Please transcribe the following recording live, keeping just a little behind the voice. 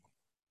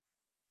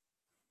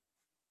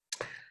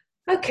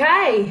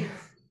Okay,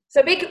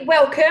 so a big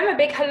welcome, a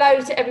big hello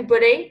to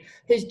everybody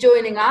who's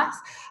joining us.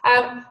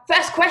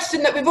 First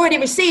question that we've already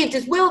received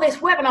is, will this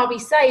webinar be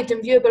saved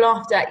and viewable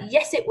after?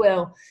 Yes, it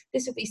will.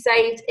 This will be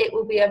saved. It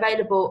will be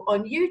available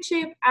on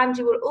YouTube, and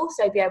you will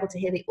also be able to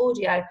hear the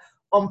audio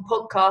on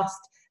podcast.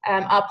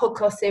 Our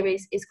podcast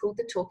series is called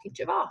The Talking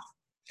Giraffe.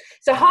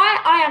 So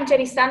hi, I am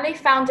Jenny Stanley,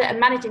 founder and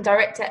managing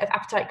director of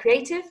Appetite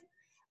Creative.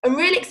 I'm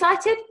really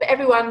excited for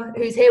everyone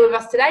who's here with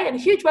us today, and a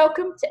huge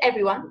welcome to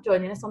everyone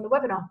joining us on the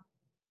webinar.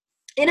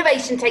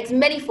 Innovation takes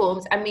many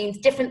forms and means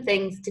different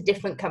things to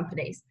different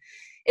companies.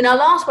 In our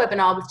last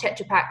webinar with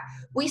Tetra Pak,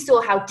 we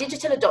saw how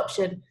digital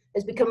adoption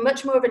has become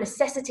much more of a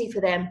necessity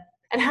for them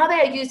and how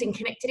they are using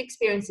connected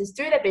experiences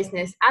through their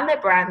business and their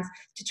brands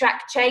to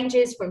track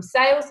changes from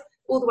sales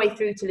all the way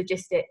through to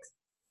logistics.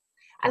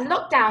 As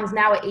lockdowns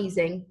now are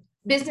easing,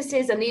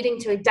 businesses are needing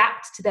to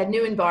adapt to their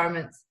new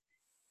environments.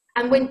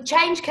 And when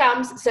change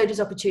comes, so does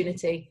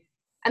opportunity.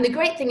 And the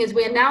great thing is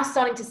we are now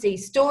starting to see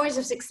stories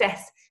of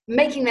success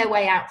making their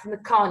way out from the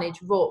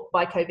carnage wrought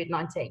by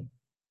COVID-19.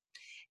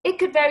 It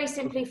could vary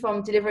simply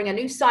from delivering a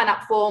new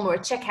sign-up form or a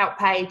checkout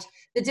page,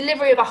 the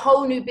delivery of a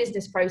whole new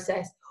business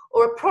process,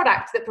 or a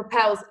product that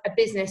propels a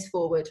business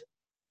forward.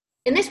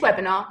 In this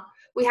webinar,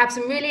 we have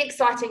some really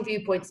exciting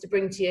viewpoints to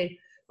bring to you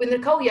with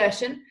Nicole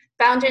Yershen,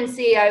 founder and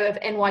CEO of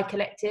NY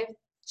Collective.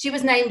 She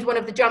was named one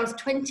of the Drum's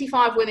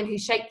 25 women who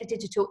shaped the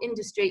digital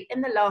industry in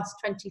the last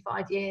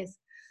 25 years.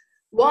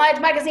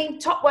 Wired magazine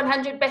top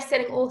 100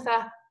 best-selling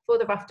author for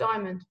The Rough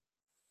Diamond.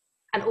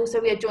 And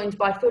also we are joined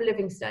by Phil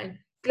Livingstone,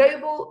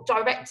 Global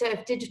Director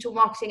of Digital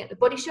Marketing at The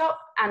Body Shop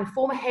and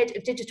former Head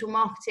of Digital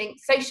Marketing,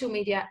 Social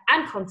Media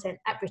and Content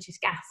at British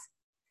Gas.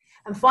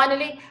 And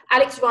finally,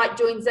 Alex Wright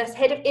joins us,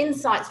 Head of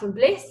Insights from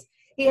Bliss.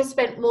 He has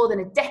spent more than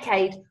a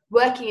decade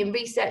working in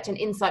research and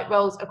insight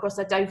roles across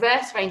a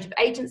diverse range of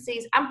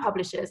agencies and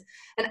publishers.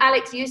 And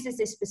Alex uses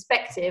this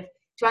perspective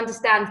to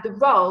understand the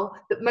role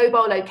that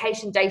mobile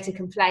location data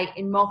can play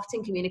in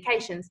marketing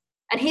communications.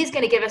 And he's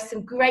going to give us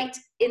some great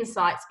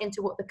insights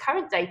into what the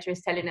current data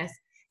is telling us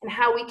and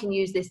how we can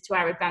use this to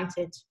our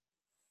advantage.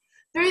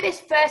 Through this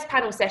first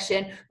panel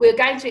session, we're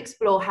going to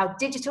explore how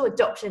digital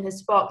adoption has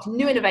sparked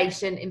new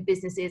innovation in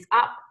businesses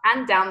up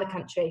and down the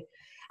country,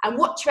 and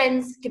what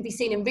trends can be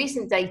seen in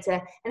recent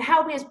data and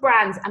how we as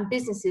brands and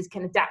businesses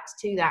can adapt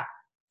to that.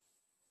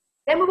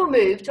 Then we will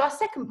move to our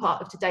second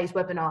part of today's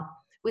webinar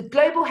with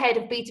Global Head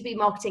of B2B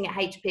Marketing at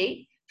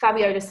HP,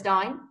 Fabiola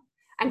Stein,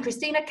 and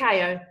Christina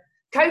Cayo,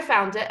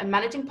 co-founder and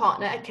managing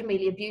partner at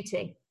Camellia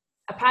Beauty,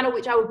 a panel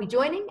which I will be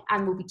joining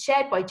and will be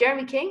chaired by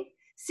Jeremy King,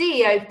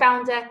 CEO,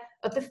 founder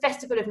of the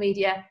Festival of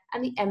Media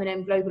and the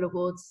M&M Global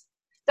Awards.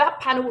 That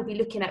panel will be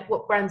looking at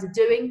what brands are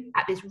doing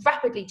at this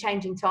rapidly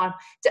changing time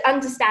to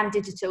understand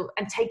digital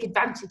and take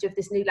advantage of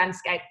this new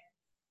landscape.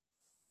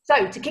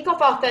 So to kick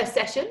off our first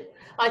session,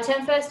 I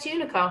turn first to you,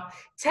 Nicole.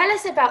 Tell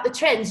us about the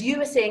trends you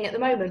are seeing at the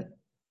moment.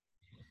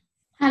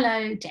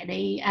 Hello,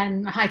 Jenny,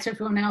 and hi to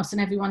everyone else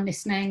and everyone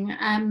listening.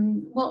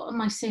 What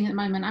am I seeing at the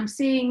moment? I'm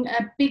seeing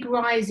a big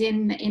rise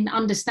in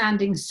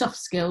understanding soft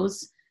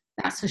skills,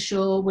 that's for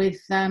sure, with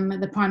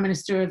the Prime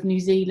Minister of New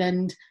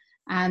Zealand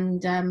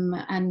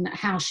and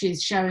how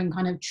she's showing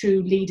kind of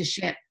true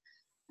leadership.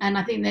 And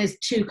I think there's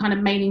two kind of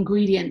main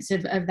ingredients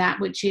of that,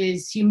 which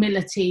is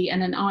humility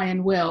and an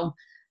iron will.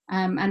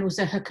 And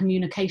also her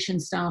communication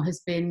style has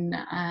been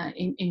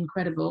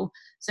incredible.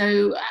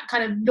 So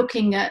kind of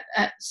looking at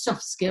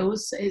soft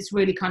skills, it's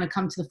really kind of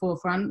come to the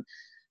forefront.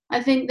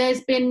 I think there's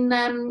been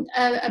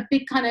a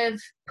big kind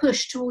of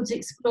push towards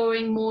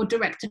exploring more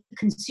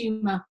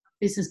direct-to-consumer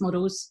business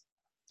models.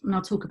 And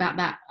I'll talk about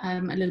that a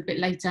little bit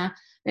later.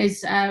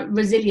 There's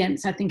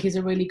resilience, I think, is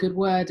a really good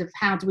word of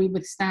how do we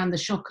withstand the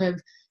shock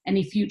of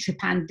any future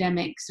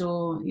pandemics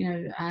or,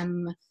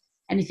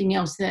 anything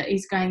else that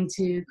is going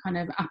to kind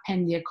of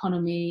upend the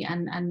economy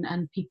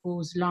and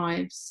people's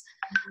lives.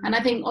 And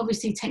I think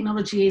obviously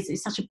technology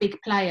is such a big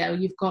player.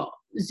 You've got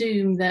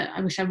Zoom, that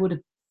I wish I would have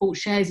bought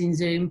shares in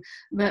Zoom,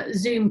 but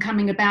Zoom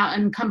coming about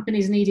and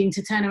companies needing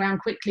to turn around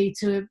quickly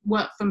to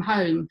work from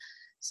home.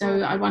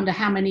 So I wonder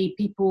how many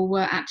people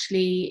were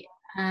actually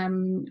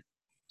kind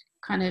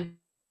of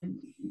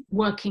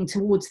working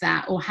towards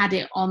that or had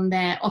it on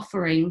their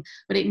offering,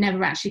 but it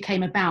never actually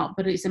came about.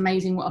 But it's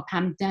amazing what a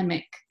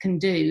pandemic can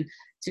do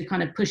to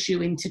kind of push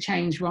you into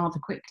change rather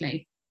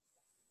quickly.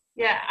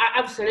 Yeah,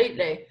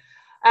 absolutely.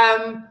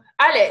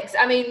 Alex,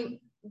 I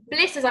mean,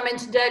 Bliss, as I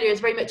mentioned earlier, is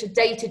very much a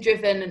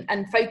data-driven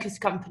and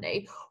focused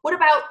company. What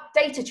about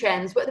data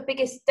trends? What are the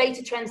biggest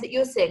data trends that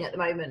you're seeing at the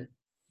moment?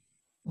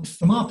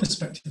 From our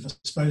perspective, I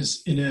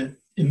suppose, in an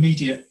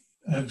immediate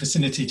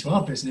vicinity to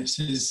our business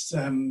is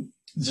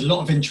there's a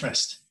lot of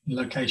interest in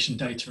location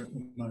data at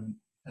the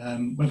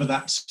moment, whether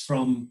that's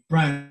from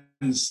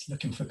brands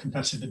looking for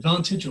competitive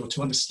advantage or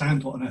to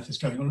understand what on earth is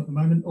going on at the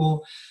moment,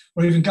 or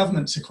even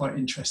governments are quite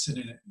interested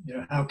in it.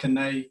 How can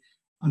they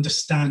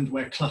understand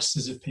where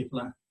clusters of people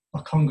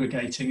are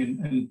congregating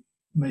and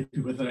maybe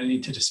whether they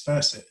need to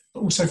disperse it, but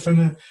also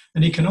from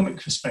an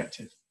economic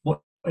perspective,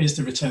 what is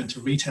the return to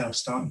retail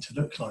starting to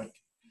look like?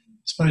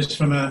 I suppose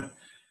from a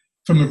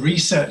from a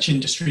research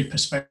industry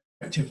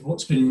perspective,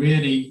 what's been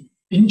really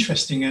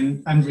interesting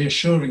and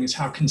reassuring is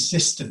how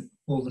consistent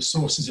all the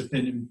sources have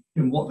been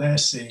in what they're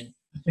seeing.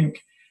 I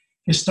think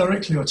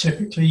historically or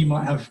typically you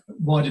might have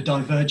wider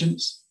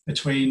divergence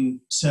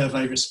between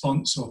survey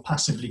response or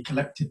passively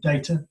collected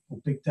data or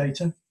big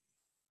data.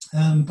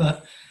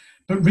 But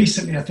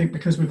recently, I think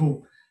because we've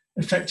all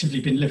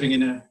effectively been living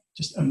in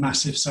just a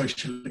massive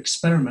social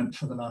experiment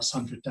for the last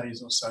 100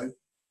 days or so,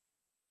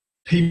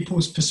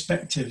 people's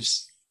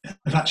perspectives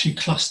have actually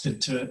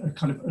clustered to a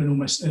kind of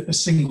almost a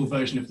single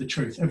version of the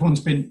truth. Everyone's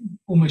been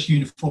almost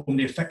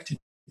uniformly affected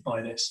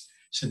by this.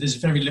 So there's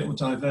very little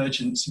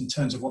divergence in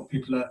terms of what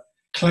people are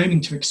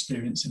claiming to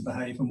experience and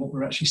behave and what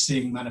we're actually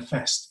seeing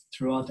manifest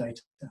through our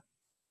data.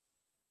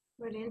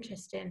 Really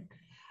interesting.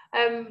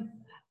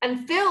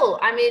 And Phil,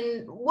 I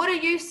mean, what are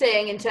you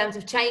seeing in terms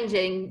of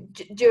changing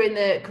during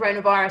the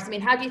coronavirus? I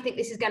mean, how do you think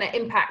this is going to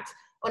impact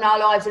on our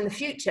lives in the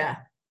future?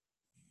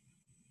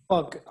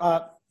 Well,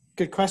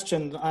 good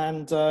question,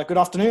 and good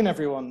afternoon,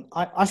 everyone.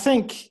 I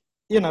think,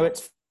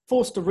 it's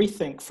forced a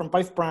rethink from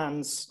both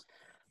brands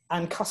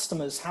and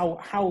customers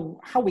how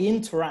we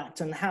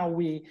interact and how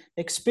we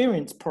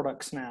experience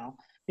products now.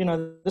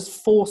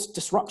 This forced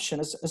disruption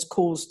has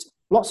caused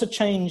lots of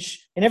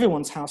change in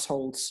everyone's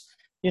households,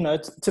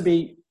 to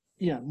be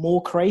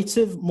more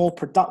creative, more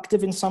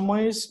productive in some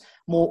ways,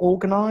 more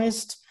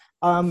organized.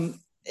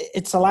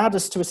 It's allowed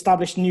us to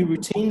establish new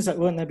routines that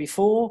weren't there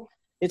before.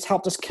 It's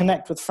helped us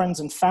connect with friends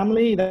and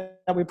family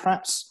that we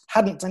perhaps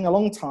hadn't done in a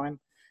long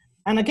time.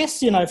 And I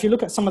guess, if you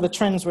look at some of the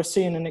trends we're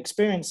seeing and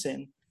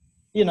experiencing,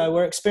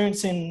 we're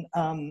experiencing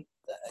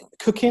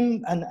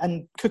cooking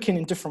and cooking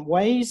in different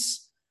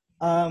ways,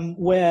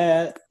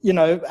 where,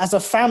 as a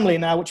family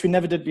now, which we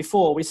never did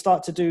before, we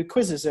start to do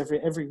quizzes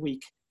every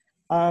week.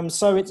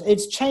 So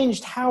it's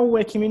changed how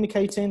we're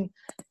communicating.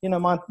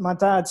 My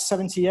dad's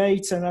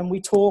 78 and we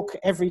talk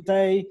every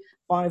day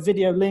by a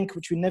video link,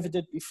 which we never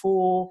did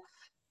before.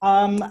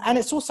 And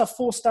it's also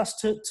forced us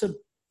to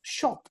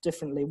shop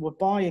differently. We're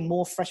buying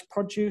more fresh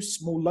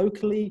produce, more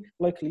locally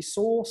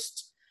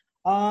sourced.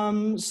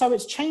 So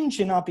it's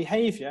changing our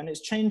behavior and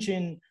it's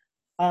changing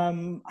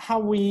how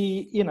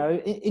we,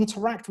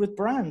 interact with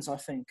brands, I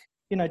think.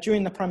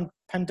 During the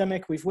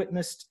pandemic, we've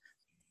witnessed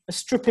a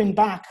stripping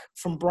back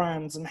from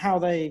brands and how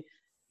they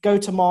go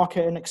to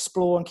market and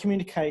explore and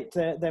communicate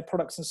their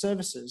products and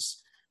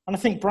services. And I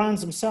think brands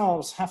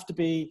themselves have to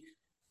be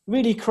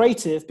really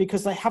creative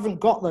because they haven't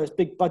got those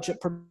big budget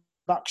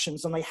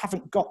productions and they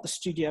haven't got the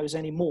studios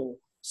anymore.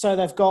 So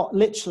they've got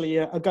literally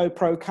a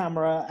GoPro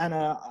camera and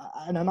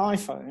an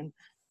iPhone,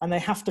 and they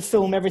have to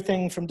film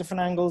everything from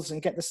different angles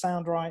and get the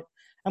sound right.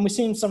 And we've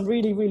seen some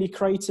really, really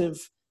creative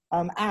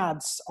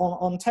ads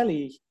on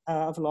telly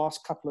over the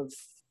last couple of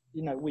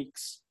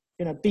weeks.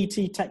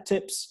 BT Tech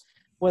Tips,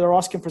 where they're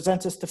asking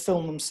presenters to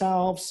film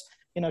themselves.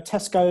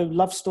 Tesco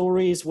Love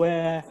Stories,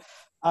 where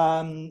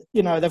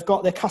they've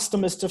got their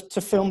customers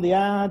to film the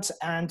ads,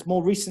 and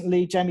more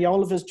recently Jamie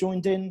Oliver's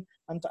joined in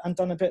and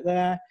done a bit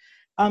there.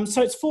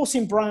 So it's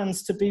forcing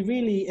brands to be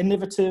really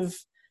innovative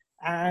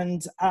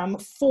and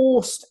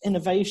forced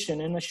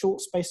innovation in a short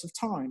space of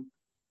time.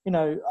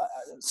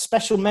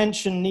 Special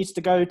mention needs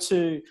to go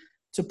to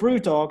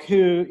BrewDog,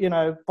 who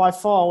by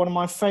far one of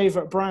my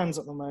favorite brands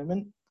at the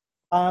moment,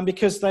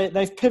 because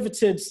they've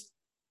pivoted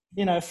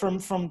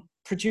from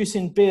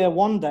producing beer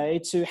one day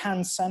to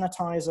hand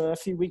sanitizer a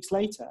few weeks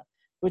later,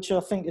 which I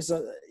think is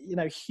a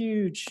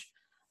huge,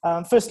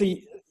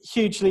 firstly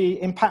hugely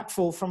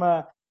impactful from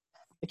a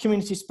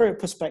community spirit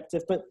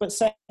perspective, but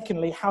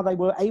secondly how they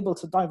were able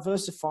to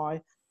diversify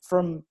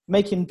from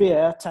making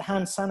beer to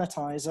hand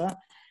sanitizer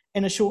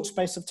in a short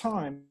space of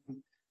time.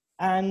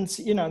 And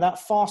that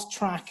fast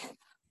track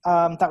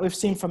that we've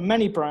seen from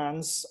many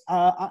brands,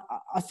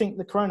 I think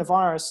the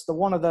coronavirus,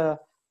 one of the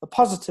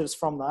positives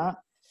from that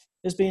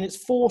has been it's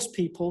forced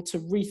people to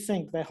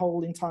rethink their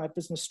whole entire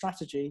business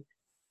strategy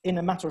in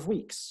a matter of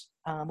weeks,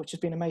 which has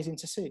been amazing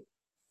to see.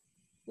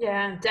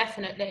 Yeah,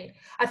 definitely.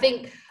 I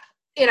think,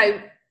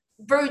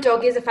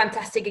 BrewDog is a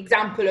fantastic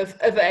example of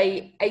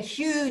a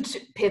huge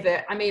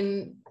pivot. I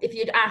mean, if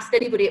you'd asked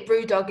anybody at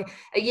BrewDog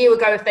a year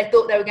ago if they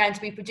thought they were going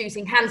to be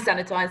producing hand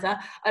sanitizer,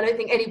 I don't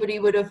think anybody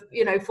would have,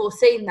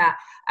 foreseen that.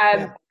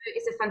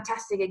 It's a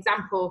fantastic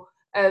example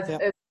of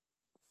a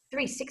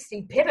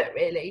 360 pivot,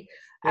 really.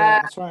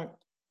 Yeah, that's right.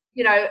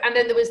 And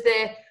then there was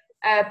the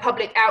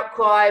public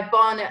outcry,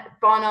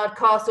 Barnard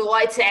Castle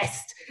eye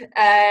test.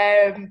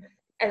 I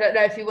don't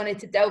know if you wanted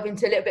to delve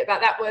into a little bit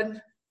about that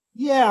one.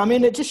 Yeah, I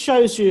mean, it just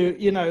shows you,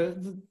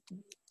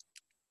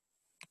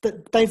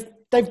 that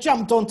they've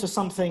jumped onto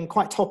something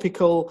quite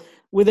topical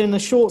within a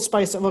short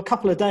space of a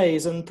couple of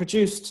days and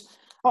produced.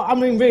 I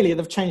mean, really,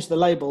 they've changed the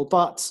label,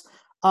 but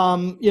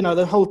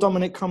the whole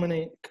Dominic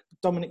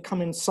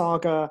Cummings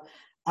saga,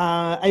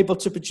 able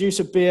to produce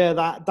a beer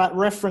that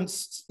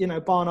referenced,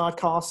 Barnard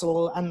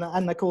Castle,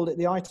 and they called it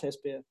the eye test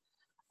beer.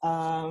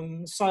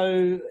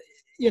 So,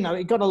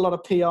 it got a lot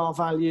of PR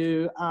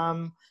value.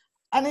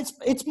 And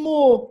it's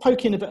more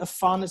poking a bit of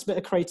fun, it's a bit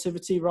of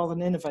creativity rather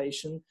than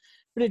innovation.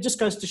 but it just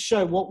goes to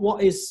show what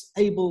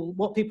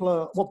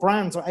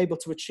brands are able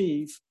to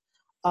achieve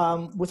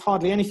with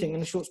hardly anything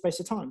in a short space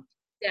of time.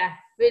 Yeah,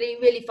 really,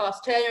 really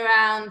fast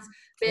turnarounds,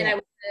 being able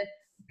to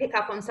pick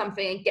up on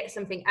something and get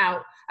something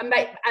out, and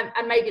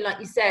maybe, like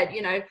you said,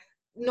 you know,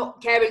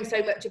 not caring so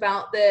much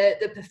about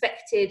the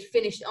perfected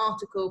finished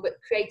article, but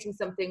creating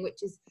something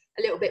which is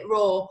a little bit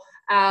raw,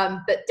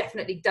 but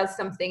definitely does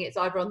something. It's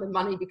either on the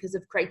money because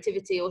of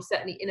creativity or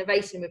certainly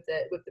innovation with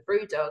the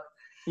BrewDog.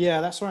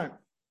 Yeah, that's right.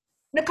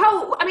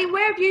 Nicole, I mean,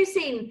 where have you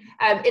seen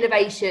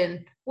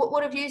innovation?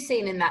 What have you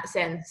seen in that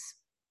sense?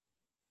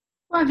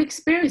 Well, I've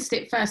experienced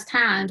it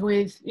firsthand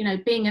with, you know,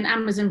 being an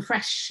Amazon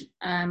Fresh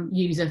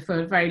user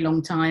for a very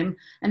long time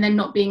and then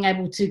not being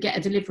able to get a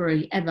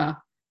delivery ever.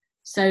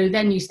 So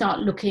then you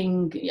start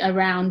looking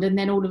around, and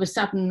then all of a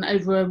sudden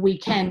over a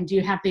weekend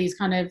you have these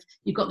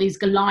you've got these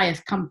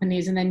Goliath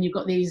companies, and then you've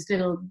got these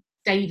little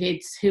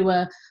Davids who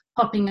are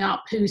popping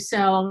up, who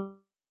sell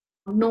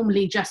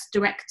normally just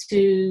direct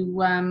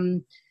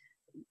to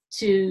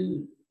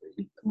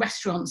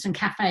restaurants and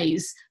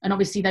cafes, and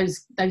obviously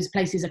those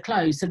places are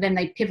closed. So then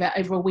they pivot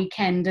over a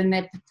weekend, and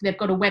they've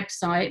got a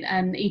website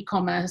and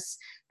e-commerce,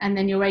 and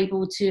then you're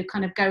able to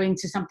kind of go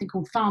into something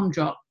called Farm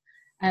Drop,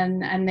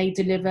 and they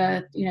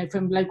deliver, you know,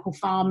 from local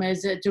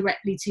farmers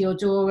directly to your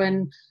door.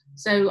 And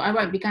so I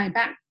won't be going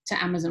back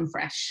to Amazon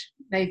Fresh.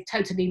 They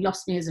totally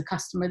lost me as a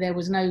customer. There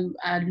was no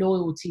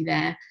loyalty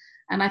there.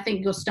 And I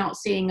think you'll start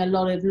seeing a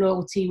lot of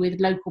loyalty with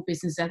local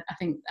business. I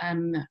think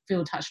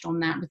Phil touched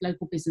on that with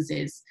local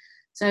businesses.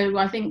 So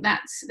I think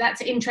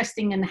that's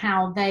interesting in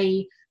how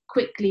they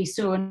quickly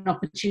saw an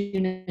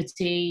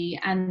opportunity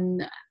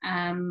and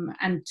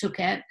took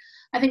it.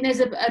 I think there's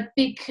a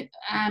big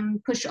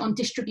push on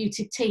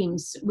distributed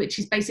teams, which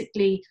is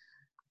basically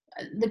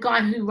the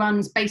guy who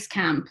runs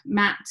Basecamp,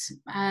 Matt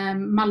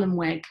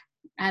Mullenweg,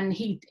 and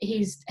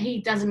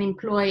he doesn't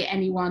employ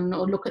anyone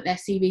or look at their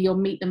CV or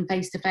meet them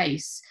face to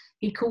face.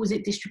 He calls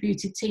it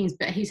distributed teams,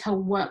 but his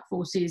whole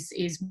workforce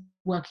is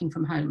working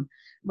from home,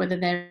 whether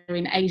they're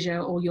in Asia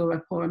or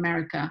Europe or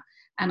America.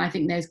 And I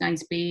think there's going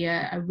to be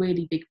a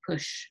really big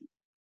push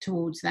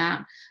towards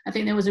that. I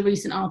think there was a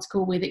recent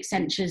article with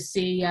Accenture's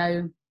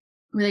CEO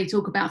where they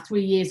talk about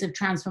 3 years of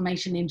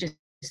transformation in just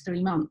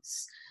 3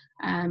 months.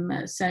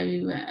 So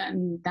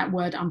that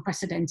word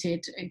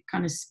unprecedented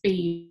kind of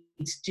speed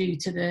due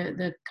to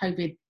the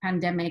COVID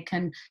pandemic,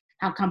 and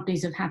how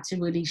companies have had to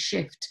really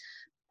shift.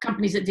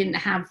 Companies that didn't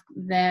have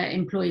their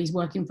employees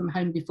working from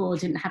home before,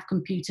 didn't have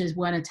computers,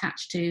 weren't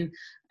attached to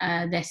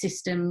their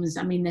systems.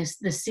 I mean,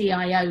 the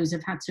CIOs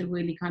have had to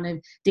really kind of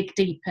dig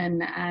deep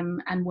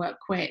and work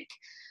quick.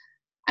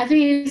 I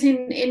think it's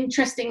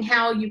interesting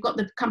how you've got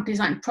the companies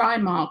like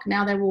Primark,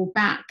 now they're all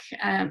back,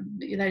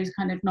 those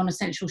kind of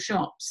non-essential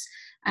shops.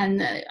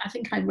 And I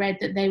think I read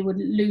that they were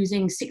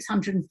losing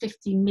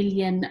 650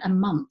 million a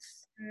month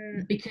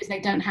because they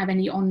don't have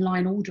any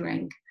online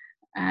ordering.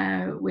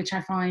 Which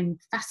I find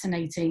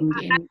fascinating.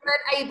 And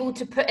weren't able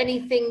to put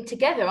anything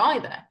together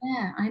either.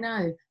 Yeah, I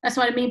know. That's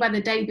what I mean by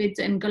the Davids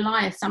and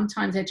Goliath.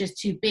 Sometimes they're just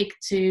too big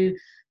to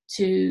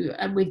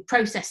with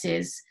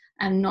processes,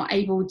 and not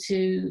able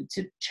to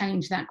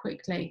change that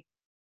quickly.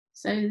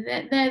 So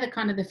they're the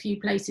kind of the few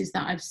places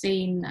that I've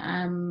seen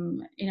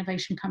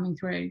innovation coming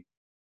through.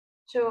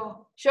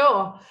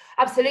 Sure,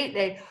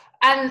 absolutely.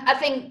 And I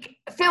think,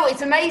 Phil,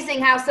 it's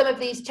amazing how some of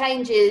these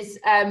changes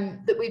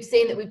that we've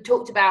seen, that we've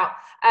talked about,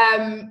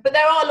 but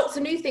there are lots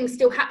of new things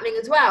still happening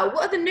as well.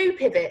 What are the new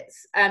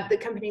pivots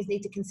that companies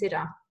need to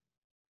consider?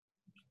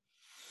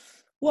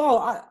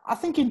 Well, I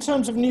think in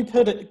terms of new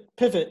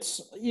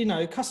pivots, you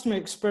know, customer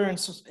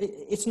experience,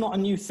 it's not a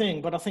new thing,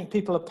 but I think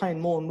people are paying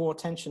more and more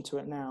attention to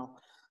it now.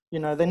 You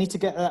know, they need to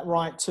get that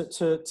right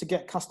to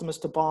get customers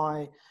to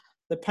buy.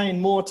 They're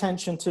paying more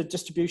attention to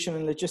distribution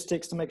and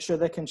logistics to make sure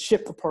they can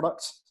ship the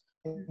product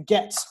and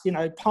get, you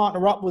know,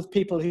 partner up with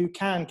people who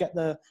can get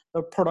the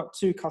product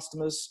to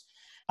customers,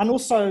 and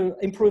also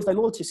improve their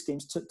loyalty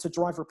schemes to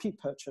drive repeat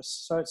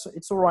purchase. So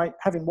it's all right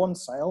having one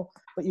sale,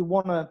 but you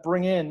want to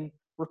bring in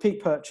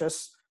repeat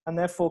purchase and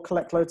therefore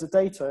collect loads of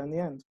data in the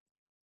end.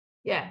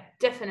 Yeah,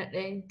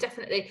 definitely.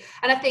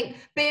 And I think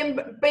being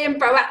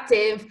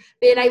proactive,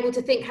 being able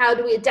to think, how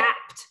do we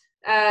adapt?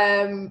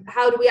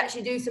 How do we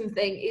actually do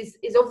something is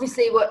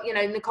obviously what, you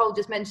know, Nicole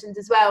just mentioned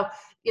as well.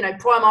 You know,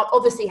 Primark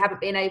obviously haven't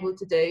been able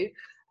to do.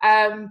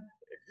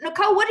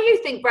 Nicole, what do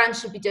you think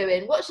brands should be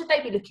doing? What should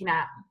they be looking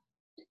at?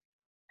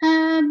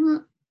 I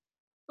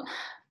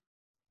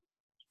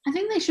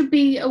think they should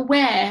be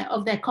aware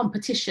of their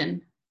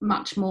competition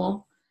much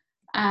more.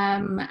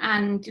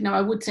 And, you know,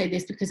 I would say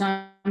this because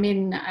I'm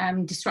in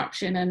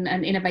disruption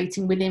and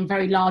innovating within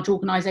very large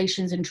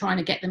organisations and trying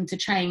to get them to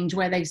change,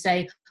 where they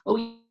say,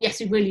 oh,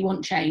 yes, we really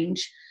want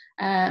change,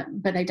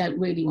 but they don't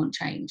really want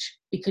change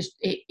because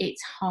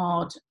it's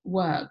hard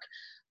work.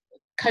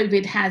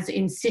 COVID has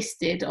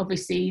insisted,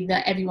 obviously,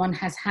 that everyone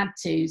has had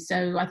to.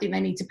 So I think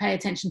they need to pay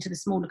attention to the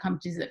smaller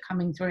companies that are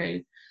coming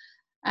through.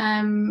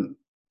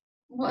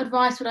 What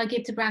advice would I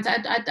give to brands?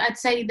 I'd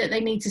say that they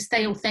need to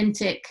stay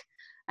authentic.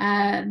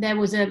 there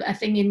was a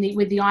thing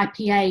with the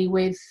IPA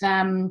with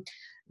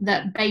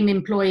that BAME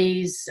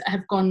employees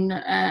have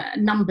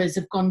numbers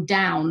have gone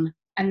down,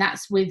 and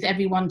that's with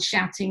everyone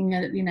shouting,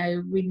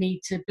 we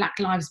need to Black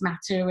Lives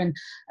Matter,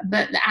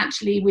 but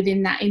actually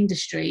within that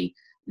industry,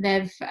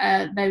 they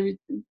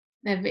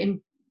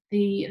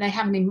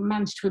haven't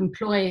managed to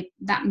employ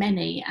that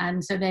many,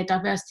 and so their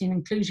diversity and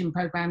inclusion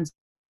programs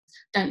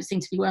don't seem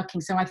to be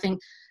working. So I think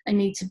they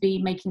need to be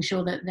making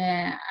sure that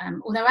they're,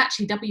 although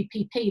actually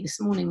WPP this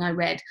morning I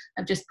read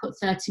have just put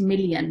 30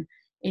 million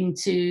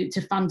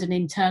to fund an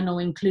internal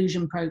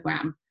inclusion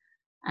program,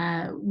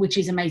 which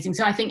is amazing.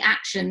 So I think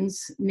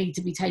actions need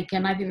to be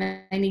taken. I think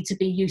they need to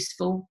be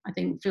useful. I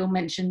think Phil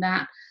mentioned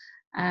that.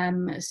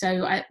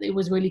 It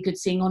was really good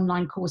seeing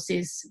online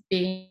courses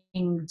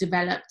being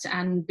developed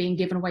and being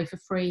given away for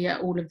free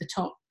at all of the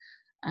top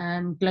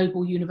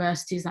global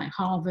universities like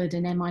Harvard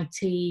and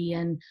MIT,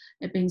 and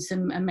there have been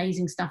some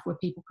amazing stuff where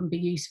people can be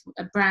useful,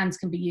 brands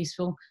can be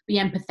useful, be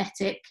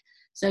empathetic.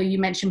 So you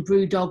mentioned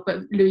BrewDog,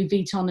 but Louis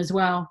Vuitton as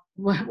well.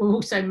 We're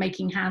also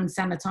making hand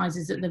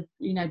sanitizers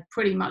at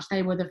pretty much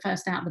they were the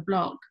first out of the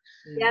block.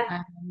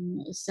 Yeah.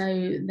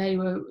 So they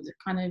were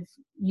kind of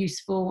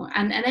useful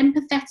and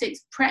empathetic.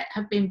 Pret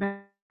have been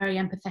very, very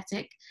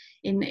empathetic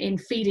in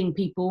feeding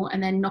people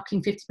and then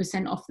knocking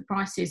 50% off the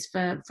prices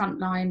for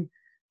frontline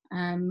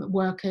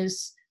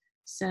workers.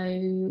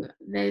 So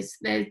there's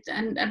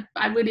and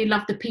I really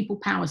love the people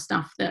power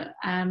stuff that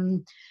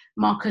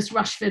Marcus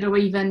Rushford or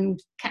even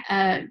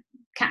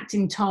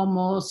Captain Tom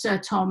or Sir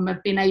Tom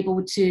have been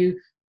able to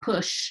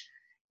push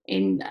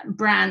in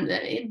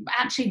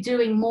actually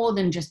doing more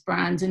than just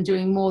brands and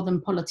doing more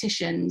than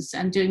politicians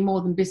and doing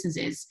more than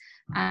businesses,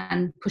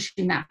 and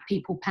pushing that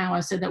people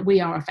power so that we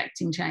are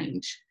affecting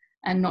change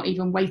and not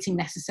even waiting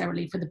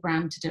necessarily for the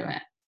brand to do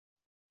it.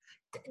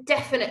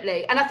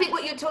 Definitely. And I think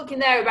what you're talking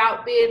there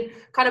about being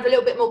kind of a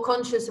little bit more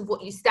conscious of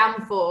what you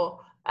stand for,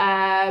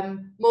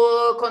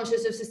 more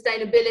conscious of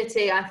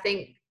sustainability. I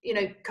think,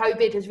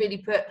 COVID has really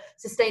put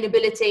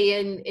sustainability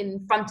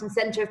in front and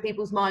center of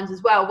people's minds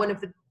as well. One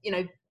of the,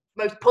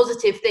 most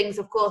positive things,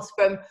 of course,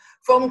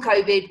 from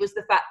COVID was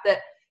the fact that,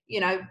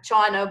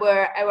 China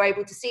were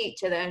able to see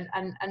each other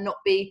and not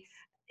be,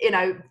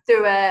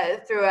 through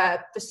a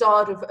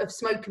facade of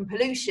smoke and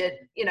pollution,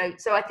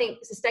 so I think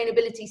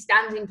sustainability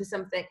standing for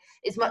something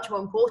is much more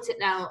important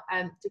now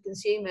to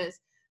consumers,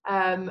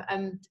 and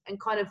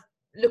kind of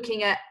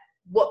looking at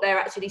what they're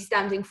actually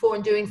standing for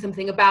and doing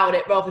something about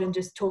it rather than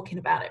just talking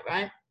about it,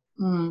 right?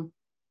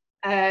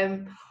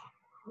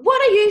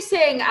 What are you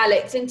seeing,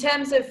 Alex, in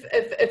terms of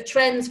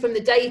trends from the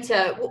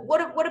data?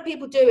 What are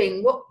people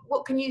doing?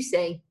 What can you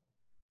see?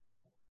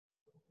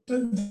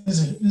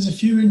 There's a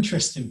few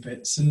interesting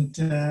bits, and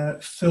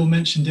Phil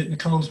mentioned it,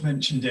 Nicole's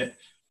mentioned it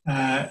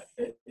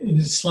in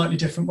a slightly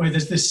different way.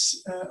 There's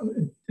this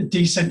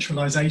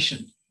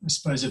decentralisation, I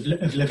suppose, of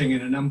living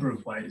in a number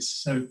of ways.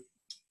 So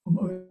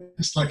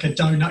it's like a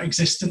donut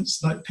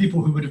existence, like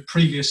people who would have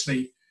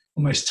previously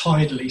almost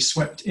tidally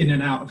swept in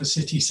and out of a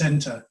city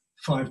centre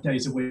 5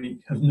 days a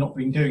week have not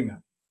been doing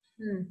that.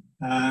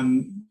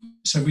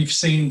 So we've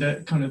seen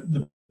that kind of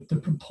the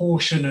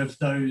proportion of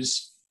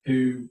those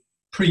who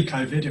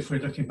pre-COVID, if we're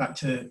looking back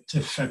to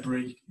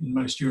February in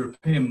most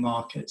European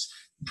markets,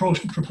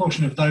 the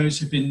proportion of those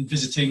who've been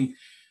visiting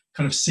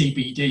kind of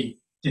CBD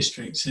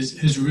districts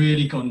has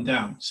really gone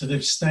down. So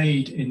they've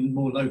stayed in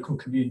more local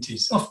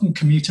communities, often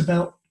commuter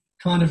belt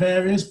kind of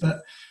areas.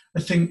 But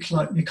I think,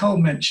 like Nicole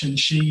mentioned,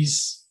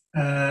 she's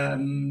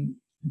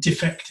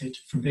defected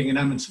from being an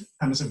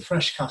Amazon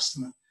Fresh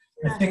customer.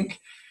 Yeah. I think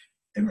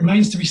it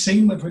remains to be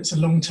seen whether it's a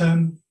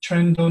long-term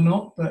trend or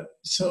not, but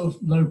sort of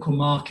local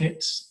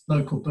markets,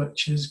 local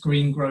butchers,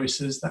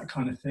 greengrocers, that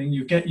kind of thing.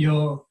 You get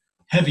your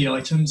heavy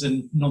items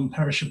and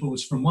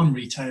non-perishables from one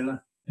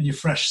retailer and your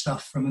fresh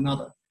stuff from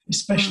another,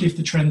 especially if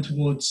the trend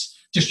towards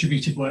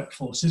distributed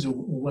workforces or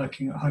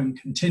working at home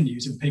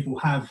continues and people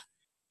have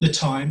the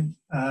time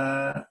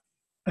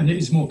and it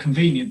is more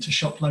convenient to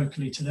shop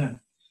locally to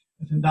them.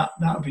 I think that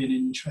would be an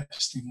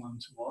interesting one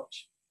to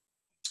watch.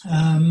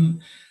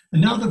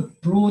 Another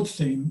broad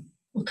theme,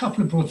 a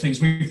couple of broad things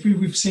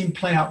we've seen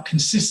play out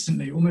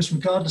consistently, almost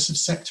regardless of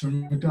sector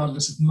and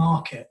regardless of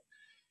market,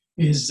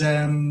 is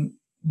the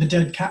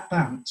dead cat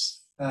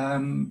bounce,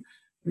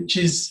 which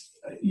is,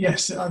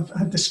 yes, I've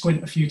had to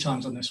squint a few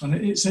times on this one.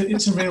 It's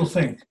a real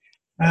thing,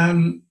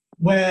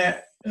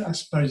 where I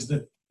suppose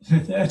the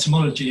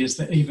etymology is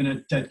that even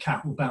a dead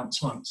cat will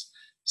bounce once.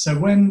 So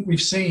when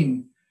we've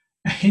seen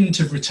a hint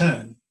of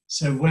return,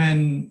 so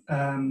when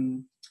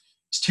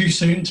it's too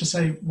soon to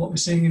say what we're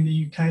seeing in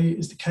the UK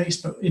is the case,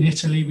 but in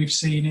Italy we've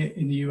seen it,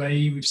 in the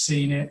UAE we've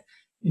seen it,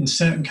 in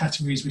certain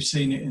categories we've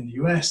seen it in the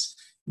US,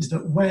 is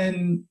that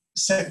when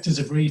sectors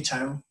of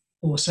retail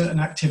or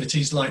certain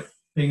activities like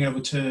being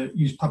able to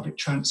use public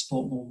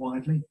transport more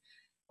widely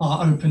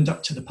are opened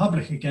up to the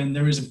public again,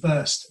 there is a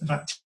burst of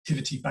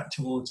activity back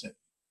towards it.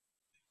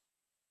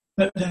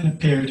 But then a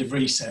period of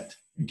reset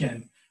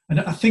again. And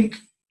I think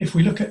if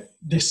we look at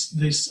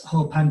this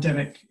whole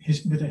pandemic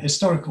with a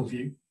historical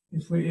view,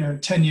 if we,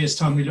 10 years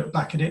time, we look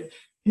back at it,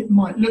 it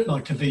might look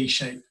like a V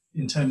shape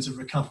in terms of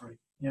recovery.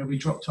 We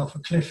dropped off a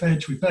cliff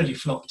edge, we barely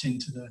flopped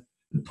into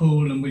the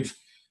pool, and we've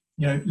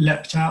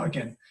leapt out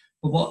again.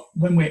 But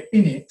when we're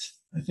in it,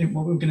 I think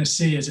what we're going to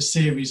see is a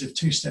series of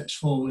 2 steps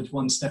forward,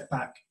 1 step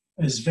back.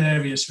 As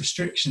various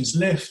restrictions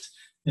lift,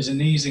 there's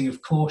an easing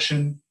of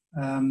caution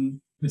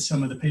with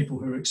some of the people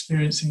who are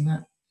experiencing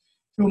that.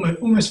 I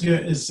almost view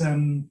it as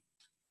the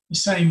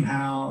same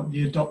how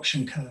the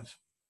adoption curve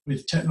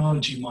with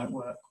technology might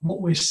work.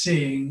 What we're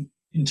seeing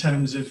in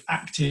terms of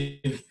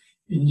active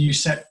in new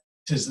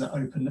sectors that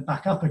open the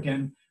back up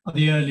again are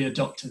the early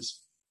adopters,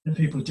 the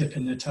people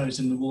dipping their toes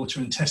in the water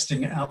and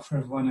testing it out for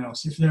everyone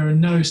else. If there are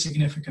no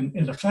significant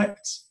ill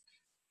effects,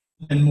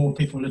 then more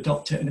people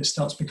adopt it and it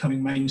starts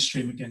becoming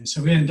mainstream again.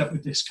 So we end up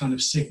with this kind of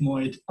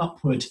sigmoid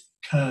upward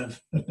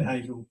curve of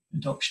behavioural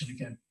adoption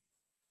again.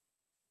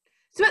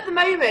 So at the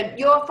moment,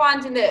 you're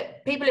finding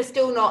that people are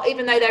still not,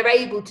 even though they're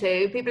able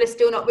to, people are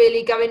still not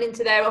really going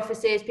into their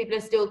offices, people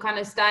are still kind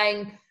of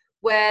staying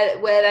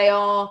where they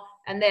are,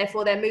 and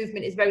therefore their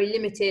movement is very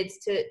limited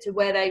to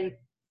where they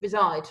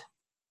reside.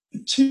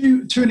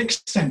 To an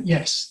extent,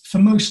 yes. For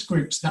most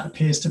groups, that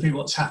appears to be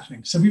what's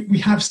happening. So we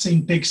have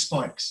seen big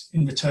spikes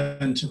in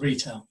return to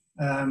retail.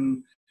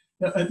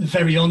 At the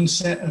very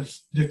onset of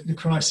the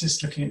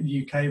crisis, looking at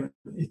the UK,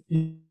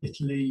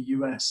 Italy,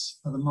 US,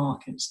 other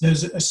markets,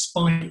 there's a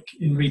spike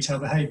in retail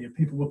behaviour.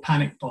 People were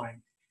panic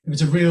buying. It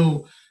was a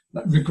real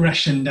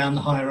regression down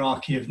the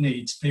hierarchy of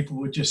needs. People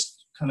were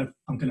just kind of,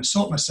 I'm going to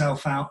sort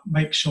myself out,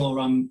 make sure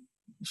I'm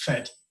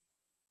fed.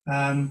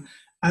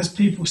 As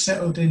people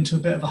settled into a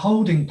bit of a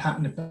holding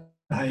pattern of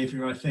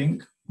behaviour, I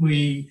think,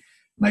 we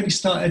maybe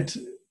started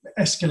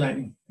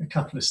escalating a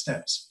couple of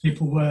steps.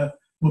 People were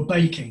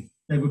baking,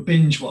 they were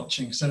binge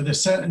watching. So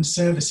there's certain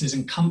services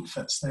and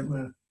comforts they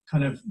were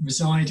kind of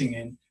residing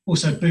in.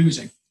 Also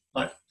boozing.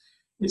 Like,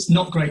 it's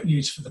not great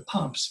news for the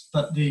pubs,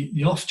 but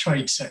the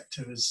off-trade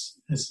sector has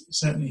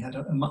certainly had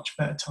a much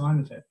better time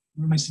of it.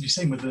 It remains to be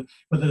seen whether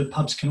the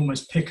pubs can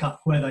almost pick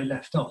up where they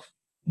left off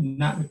in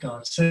that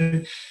regard.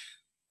 So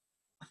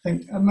I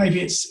think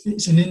maybe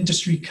it's an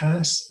industry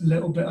curse a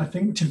little bit, I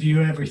think, to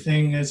view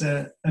everything as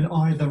an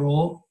either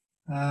or.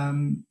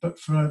 But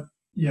for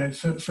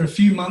a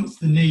few months,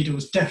 the needle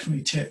was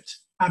definitely tipped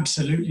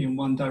absolutely in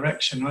one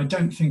direction. I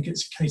don't think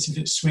it's a case of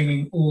it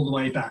swinging all the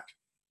way back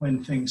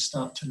when things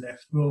start to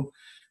lift.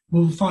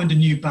 We'll find a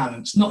new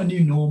balance, not a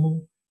new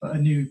normal, but a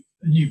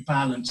new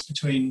balance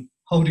between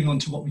holding on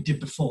to what we did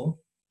before,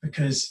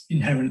 because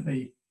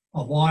inherently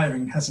our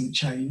wiring hasn't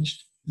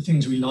changed. The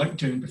things we liked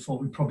doing before,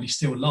 we probably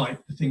still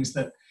like. The things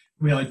that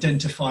we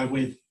identify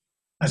with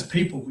as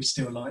people, we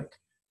still like.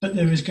 But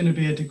there is going to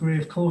be a degree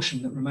of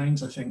caution that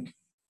remains, I think.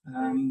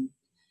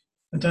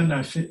 I don't know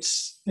if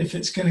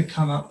it's going to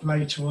come up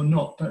later or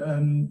not, but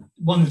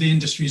one of the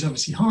industries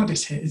obviously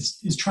hardest hit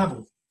is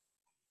travel.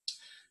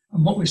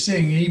 And what we're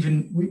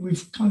seeing,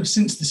 we've kind of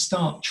since the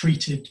start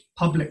treated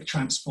public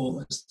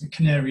transport as the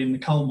canary in the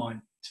coal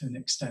mine to an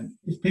extent.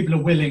 If people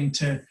are willing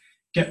to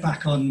get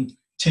back on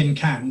tin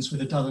cans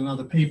with a dozen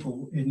other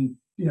people in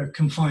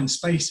confined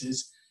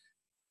spaces,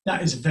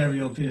 that is a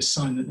very obvious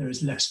sign that there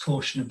is less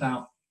caution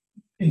about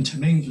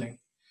intermingling.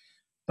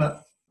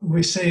 But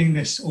we're seeing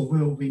this, or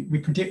we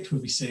predict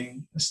we'll be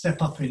seeing a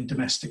step up in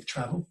domestic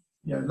travel.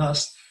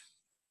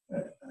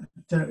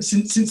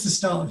 Since the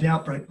start of the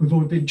outbreak, we've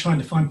all been trying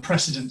to find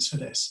precedents for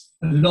this.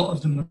 A lot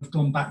of them have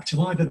gone back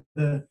to either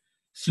the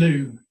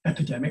flu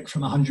epidemic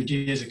from 100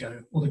 years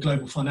ago or the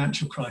global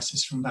financial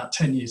crisis from about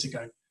 10 years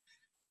ago.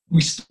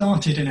 We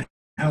started in a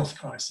health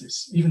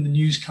crisis. Even the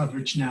news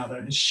coverage now,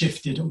 though, has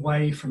shifted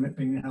away from it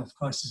being a health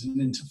crisis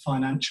and into a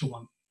financial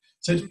one.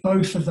 So it's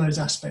both of those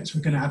aspects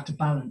we're going to have to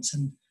balance.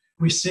 And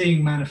we're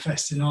seeing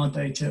manifest in our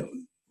data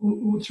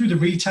through the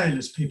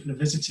retailers people are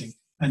visiting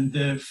and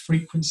the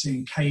frequency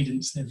and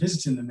cadence they're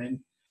visiting them in.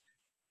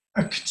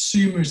 A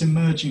consumer is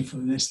emerging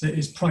from this that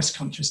is price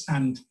conscious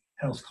and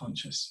health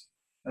conscious,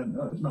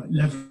 like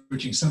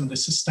leveraging some of the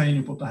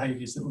sustainable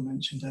behaviours that were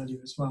mentioned earlier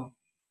as well.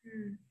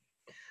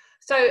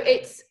 So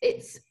it's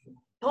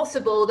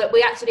possible that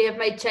we actually have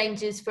made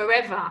changes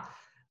forever.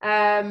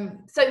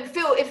 So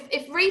Phil,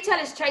 if retail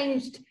has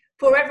changed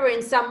forever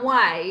in some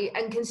way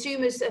and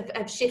consumers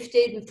have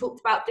shifted, we've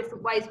talked about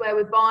different ways where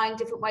we're buying,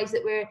 different ways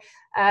that we're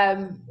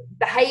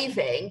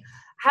behaving,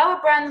 how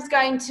are brands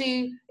going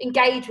to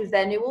engage with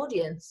their new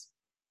audience?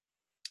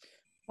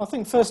 I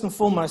think first and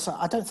foremost,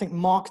 I don't think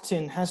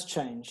marketing has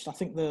changed. I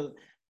think the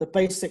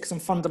basics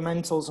and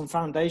fundamentals and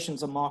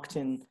foundations of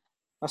marketing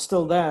are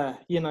still there.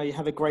 You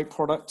have a great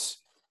product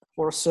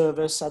or a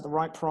service at the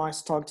right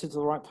price, targeted to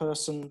the right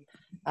person,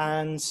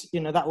 and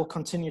that will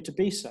continue to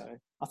be so.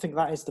 I think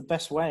that is the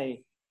best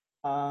way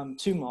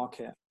to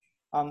market.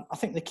 I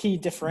think the key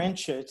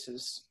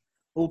differentiators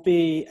will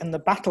be, and the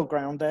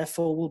battleground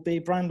therefore will be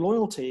brand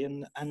loyalty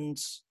and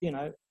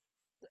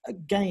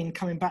again,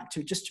 coming back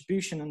to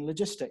distribution and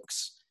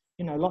logistics.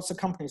 Lots of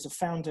companies have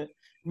found it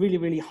really,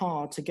 really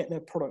hard to get their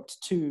product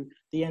to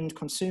the end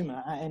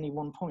consumer at any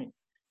one point.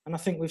 And I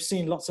think we've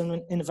seen lots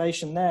of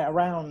innovation there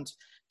around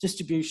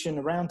distribution,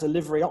 around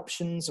delivery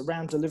options,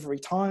 around delivery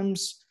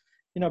times.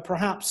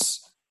 Perhaps,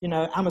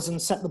 Amazon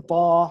set the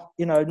bar,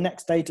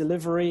 next day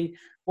delivery.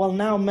 Well,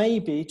 now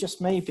maybe,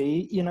 just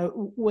maybe,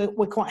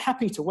 we're quite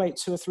happy to wait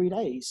 2 or 3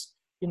 days.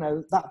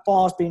 That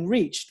bar's been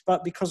reached,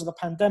 but because of the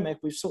pandemic,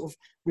 we've sort of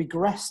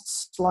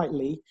regressed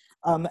slightly,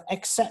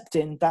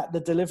 accepting that the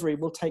delivery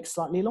will take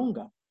slightly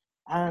longer.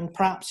 And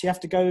perhaps you have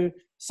to go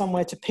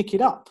somewhere to pick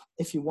it up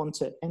if you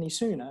want it any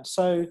sooner.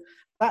 So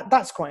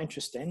that's quite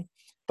interesting.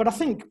 But I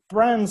think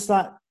brands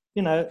that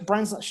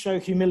show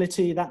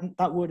humility,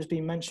 that word has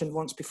been mentioned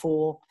once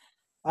before,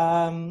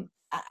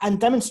 and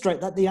demonstrate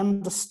that they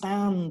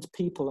understand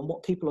people and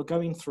what people are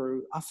going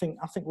through, I think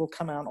will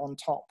come out on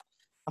top.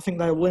 I think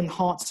they'll win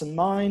hearts and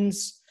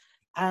minds,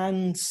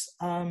 and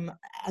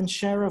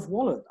share of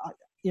wallet.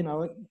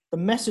 The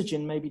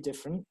messaging may be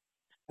different,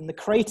 and the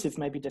creative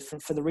may be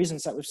different for the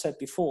reasons that we've said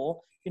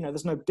before.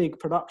 There's no big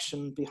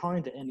production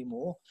behind it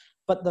anymore,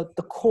 but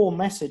the core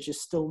message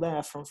is still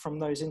there from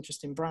those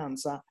interesting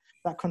brands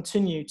that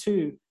continue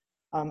to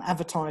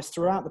advertise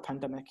throughout the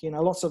pandemic.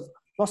 Lots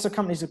of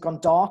companies have gone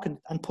dark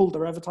and pulled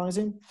their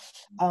advertising,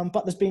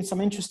 but there's been some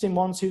interesting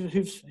ones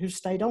who've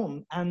stayed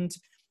on, and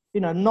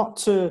not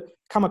to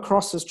come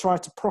across as try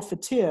to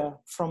profiteer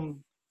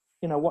from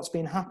what's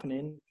been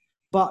happening,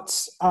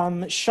 but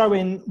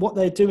showing what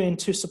they're doing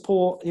to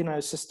support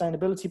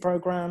sustainability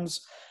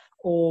programs,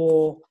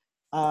 or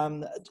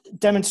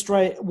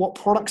demonstrate what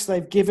products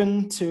they've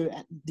given to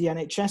the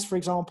NHS, for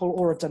example,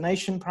 or a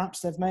donation perhaps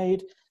they've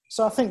made.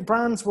 So I think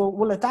brands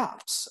will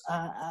adapt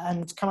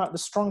and come out the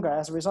stronger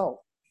as a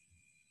result.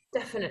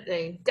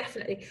 Definitely.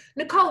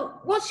 Nicole,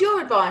 what's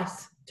your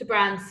advice to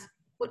brands?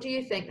 What do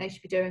you think they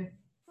should be doing?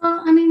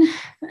 Well, I mean,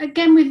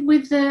 again,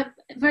 with the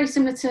very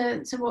similar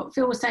to what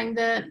Phil was saying,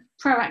 the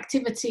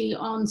proactivity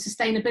on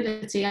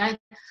sustainability,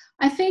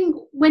 I think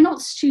we're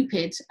not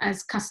stupid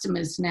as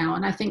customers now.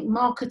 And I think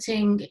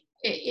marketing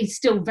is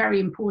still very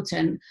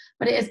important,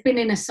 but it has been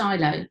in a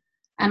silo.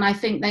 And I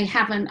think they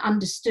haven't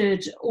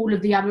understood all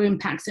of the other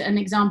impacts. An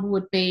example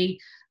would be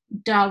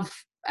Dove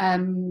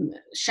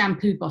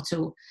shampoo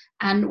bottle.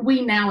 And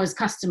we now as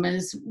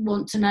customers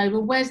want to know,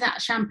 well, where's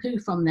that shampoo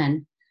from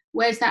then?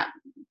 Where's that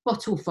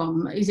bottle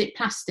from? Is it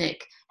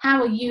plastic?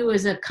 How are you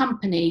as a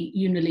company,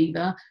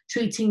 Unilever,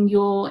 treating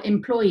your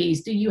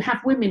employees? Do you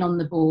have women on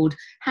the board?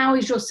 How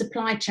is your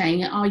supply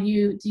chain?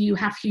 Do you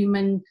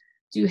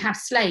have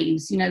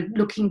slaves?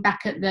 Looking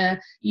back at the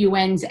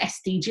UN's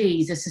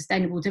SDGs, the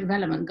Sustainable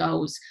Development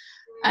Goals.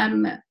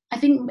 I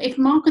think if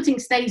marketing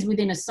stays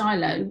within a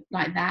silo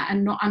like that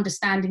and not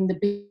understanding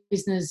the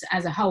business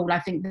as a whole, I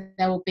think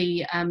there'll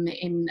be a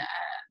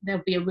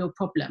real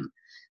problem.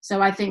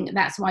 So I think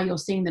that's why you're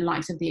seeing the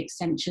likes of the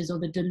Accentures or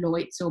the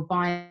Deloittes or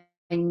buying,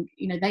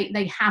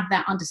 they have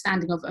that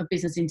understanding of a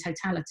business in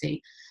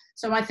totality.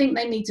 So I think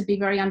they need to be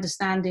very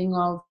understanding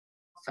of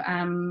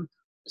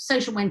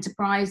social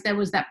enterprise. There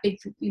was that big,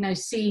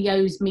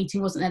 CEOs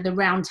meeting, wasn't there, the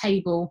round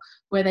table,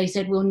 where they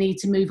said we'll need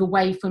to move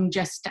away from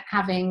just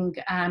having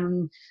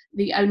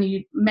the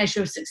only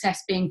measure of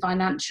success being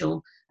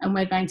financial, and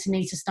we're going to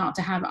need to start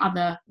to have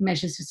other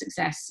measures for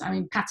success. I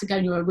mean,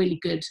 Patagonia are a really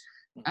good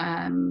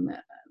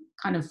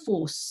kind of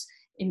force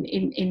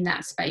in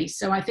that space.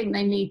 So I think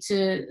they need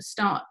to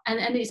start,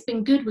 and it's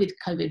been good with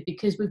COVID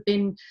because we've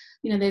been,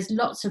 there's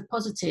lots of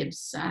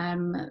positives. I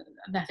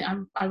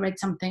read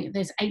something,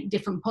 there's 8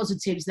 different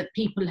positives that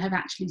people have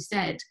actually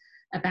said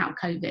about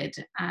COVID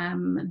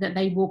that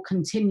they will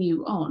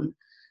continue on.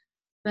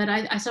 But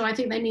I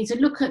think they need to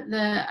look at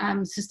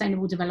the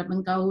Sustainable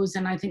Development Goals,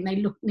 and I think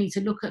they need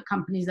to look at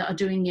companies that are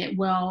doing it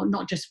well,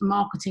 not just for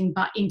marketing,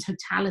 but in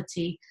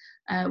totality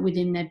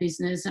within their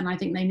business. And I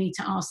think they need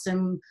to ask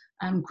some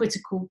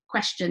critical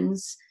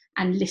questions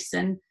and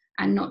listen,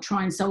 and not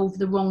try and solve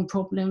the wrong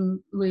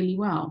problem really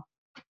well.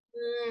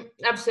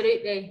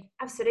 Absolutely.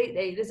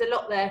 There's a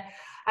lot there.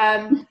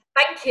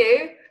 Thank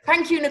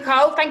you,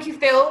 Nicole. Thank you,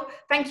 Phil.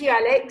 Thank you,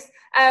 Alex.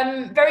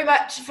 Very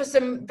much for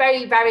some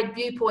very varied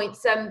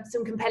viewpoints,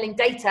 some compelling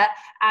data,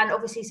 and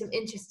obviously some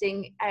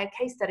interesting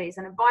case studies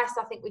and advice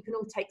I think we can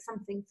all take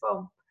something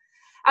from.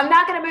 I'm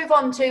now going to move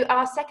on to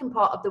our second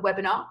part of the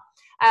webinar.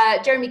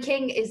 Jeremy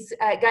King is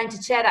going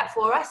to chair that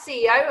for us,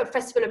 CEO of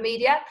Festival of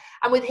Media,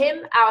 and with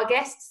him, our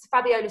guests,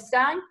 Fabiola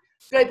Stein,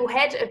 Global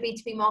Head of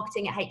B2B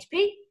Marketing at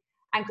HP,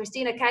 and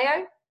Christina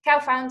Kao,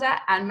 co-founder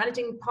and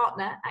managing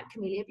partner at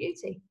Camellia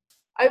Beauty.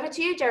 Over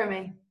to you,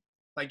 Jeremy.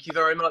 Thank you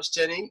very much,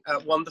 Jenny.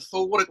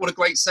 Wonderful. What a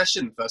great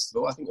session, first of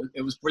all. I think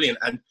it was brilliant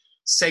and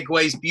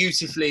segues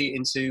beautifully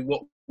into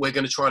what we're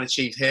going to try and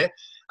achieve here.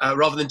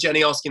 Rather than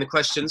Jenny asking the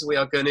questions, we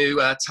are going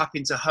to tap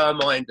into her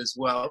mind as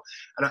well.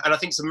 And I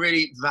think some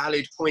really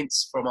valid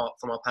points from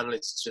our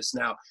panelists just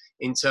now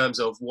in terms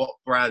of what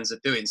brands are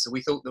doing. So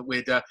we thought that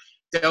we'd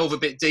delve a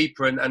bit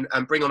deeper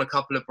and bring on a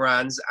couple of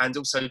brands, and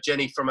also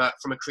Jenny from a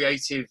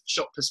creative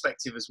shop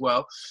perspective as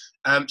well.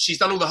 She's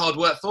done all the hard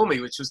work for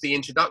me, which was the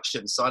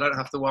introduction, so I don't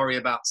have to worry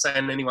about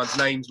saying anyone's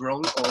names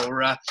wrong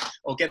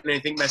or getting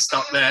anything messed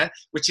up there,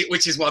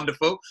 which is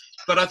wonderful.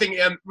 But I think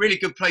really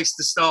good place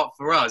to start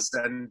for us.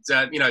 And,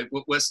 you know,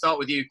 we'll start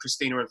with you,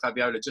 Christina and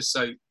Fabiola, just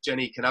so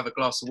Jenny can have a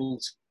glass of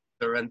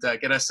water and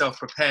get herself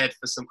prepared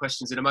for some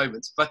questions in a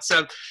moment. But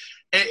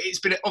it's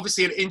been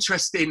obviously an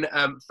interesting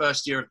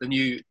first year of the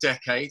new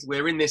decade.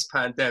 We're in this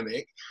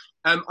pandemic.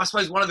 I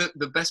suppose one of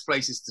the best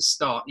places to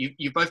start,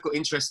 you've both got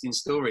interesting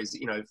stories,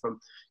 you know, from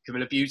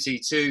Camilla Beauty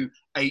to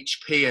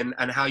HP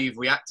and how you've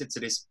reacted to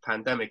this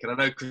pandemic. And I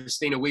know,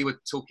 Christina, we were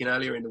talking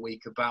earlier in the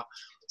week about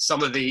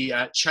some of the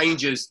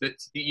changes that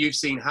you've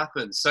seen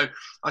happen. So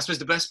I suppose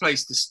the best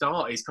place to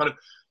start is kind of,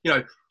 you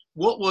know,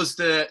 what was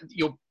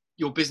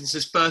your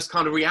business's first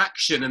kind of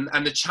reaction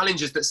and the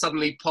challenges that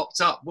suddenly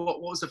popped up?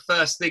 What was the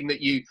first thing that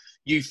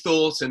you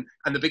thought and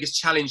the biggest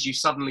challenge you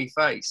suddenly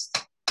faced?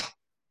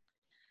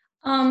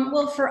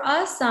 Well, for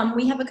us,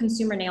 we have a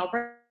consumer nail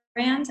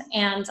brand,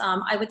 and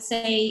I would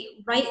say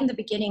right in the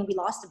beginning, we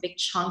lost a big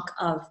chunk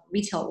of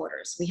retail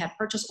orders. We had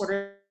purchase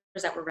orders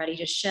that were ready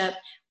to ship.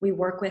 We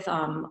work with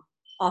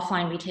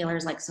offline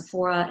retailers like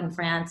Sephora in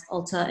France,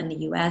 Ulta in the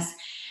US,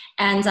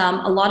 and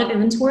a lot of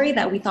inventory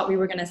that we thought we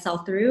were going to sell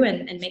through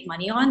and make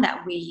money on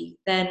that we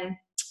then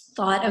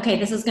thought, okay,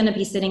 this is going to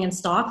be sitting in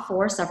stock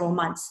for several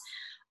months.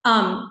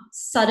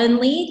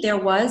 Suddenly, there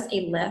was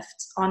a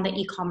lift on the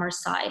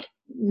e-commerce side.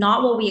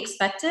 Not what we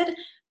expected,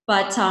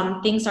 but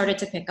things started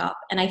to pick up.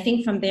 And I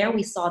think from there,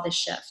 we saw the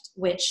shift,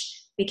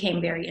 which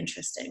became very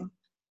interesting.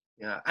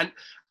 Yeah,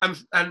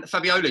 and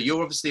Fabiola,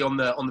 you're obviously on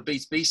the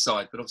B2B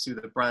side, but obviously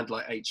with a brand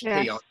like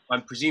HP, yes.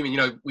 I'm presuming, you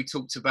know, we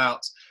talked about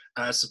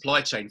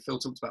supply chain. Phil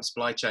talked about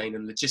supply chain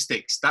and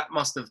logistics. That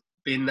must have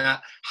been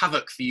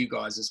havoc for you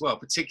guys as well,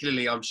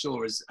 particularly, I'm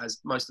sure, as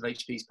most of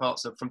HP's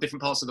parts are from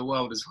different parts of the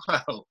world as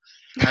well.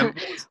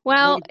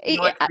 Well,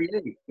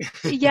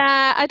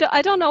 yeah,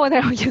 I don't know whether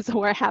I'll use the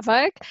word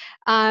havoc.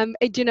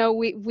 You know,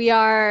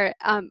 we're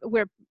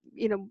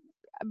you know,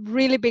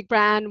 really big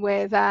brand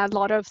with a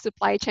lot of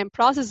supply chain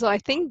process. So I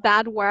think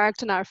that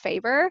worked in our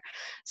favor.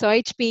 So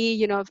HP,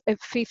 you know, a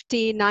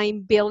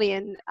 59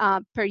 billion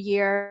per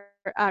year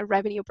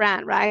revenue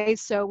brand, right?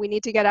 So we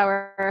need to get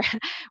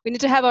we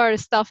need to have our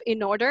stuff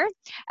in order.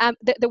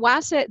 There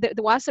was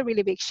a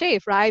really big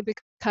shift, right?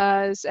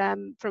 Because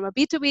from a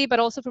B2B, but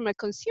also from a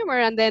consumer,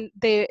 and then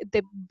the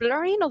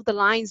blurring of the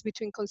lines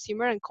between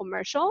consumer and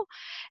commercial.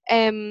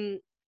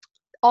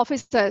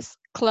 Offices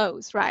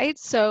close, right?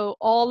 So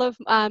all of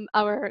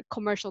our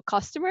commercial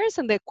customers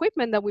and the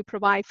equipment that we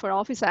provide for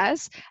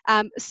offices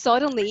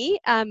suddenly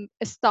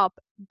stop.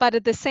 But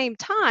at the same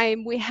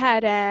time, we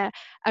had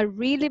a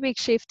really big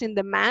shift in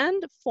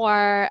demand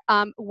for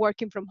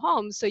working from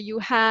home. So you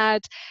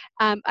had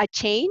a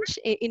change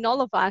in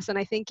all of us, and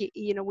I think,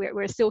 you know,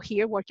 we're still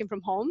here working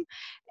from home.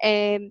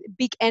 And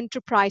big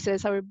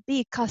enterprises, our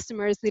big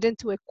customers, needed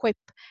to equip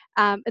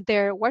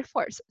their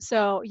workforce.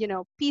 So, you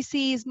know,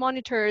 PCs,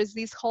 monitors,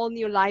 this whole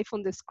new life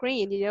on the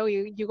screen. You know,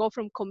 you go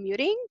from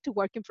commuting to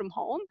working from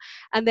home,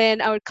 and then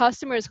our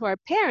customers who are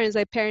parents,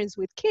 like parents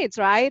with kids,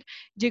 right?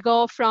 You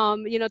go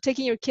from, you know,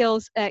 taking your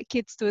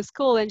kids to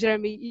school, and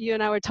Jeremy, you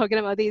and I were talking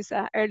about this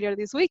earlier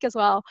this week as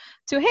well,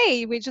 to,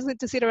 hey, we just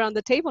need to sit around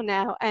the table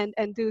now and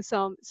do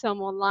some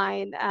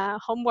online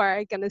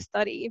homework and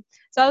study.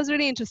 So that was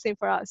really interesting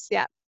for us.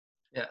 Yeah.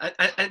 Yeah,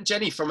 and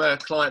Jenny, from a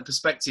client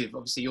perspective,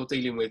 obviously you're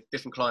dealing with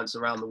different clients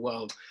around the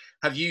world.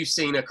 Have you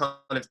seen a kind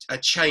of a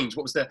change?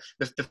 What was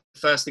the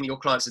first thing your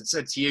clients had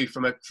said to you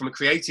from a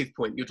creative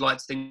point? You'd like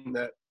to think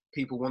that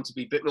people want to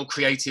be a bit more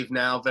creative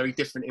now, very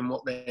different in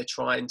what they're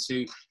trying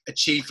to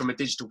achieve from a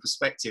digital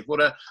perspective. What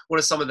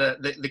are some of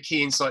the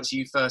key insights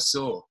you first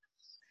saw?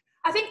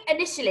 I think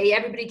initially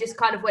everybody just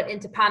kind of went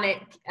into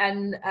panic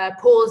and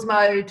pause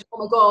mode.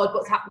 Oh my God,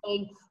 what's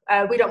happening?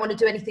 We don't want to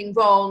do anything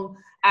wrong.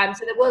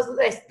 So there was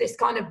this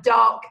kind of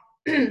dark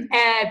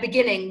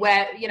beginning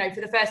where, you know,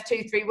 for the first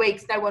 2-3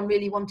 weeks, no one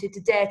really wanted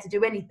to dare to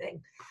do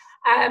anything.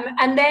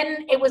 And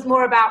then it was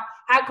more about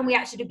how can we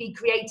actually be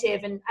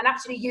creative and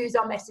actually use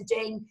our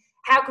messaging?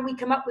 How can we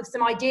come up with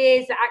some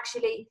ideas that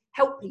actually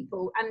help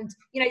people? And,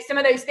 you know, some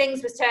of those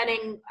things was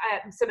turning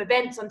some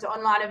events onto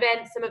online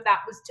events. Some of that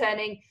was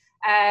turning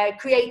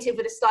creative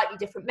with a slightly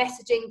different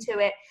messaging to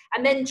it.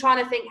 And then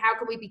trying to think, how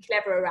can we be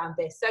clever around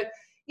this? So,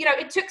 you know,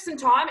 it took some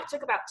time. It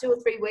took about 2 or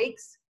 3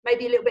 weeks,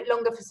 maybe a little bit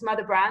longer for some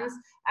other brands.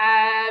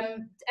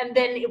 And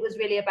then it was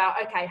really about,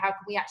 okay, how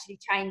can we actually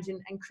change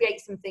and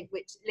create something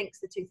which links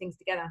the two things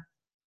together?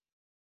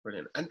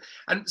 Brilliant.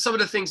 And some of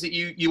the things that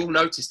you all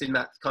noticed in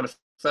that kind of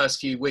first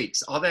few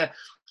weeks, are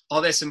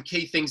there some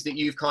key things that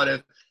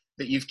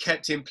you've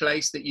kept in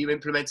place that you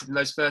implemented in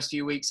those first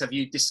few weeks? Have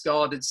you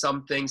discarded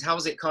some things? How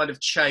has it kind of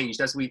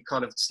changed as we've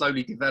kind of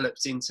slowly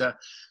developed into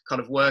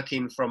kind of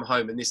working from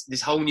home and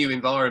this whole new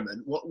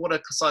environment? What are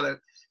kind of,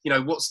 you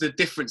know, what's the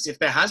difference, if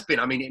there has been?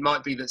 I mean, it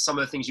might be that some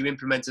of the things you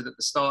implemented at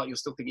the start, you're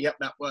still thinking, yep,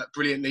 that worked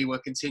brilliantly, we'll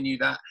continue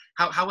that.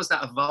 How has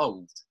that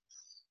evolved?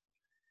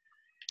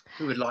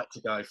 Who would like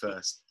to go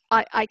first?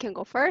 I can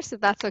go first,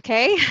 if that's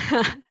okay.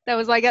 That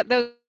was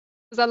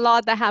a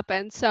lot that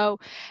happened. So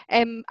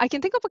I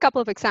can think of a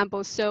couple of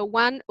examples. So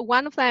one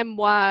of them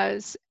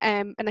was,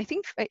 and I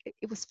think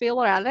it was Phil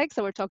or Alex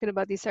that were talking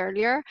about this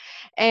earlier.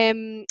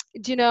 You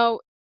know,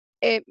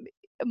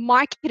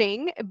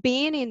 marketing,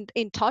 being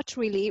in touch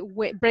really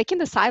with breaking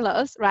the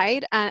silos,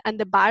 right, and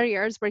the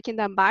barriers, breaking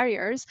down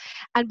barriers,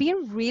 and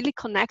being really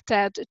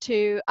connected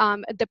to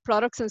the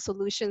products and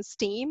solutions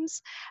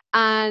teams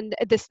and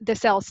the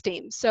sales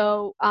team.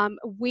 So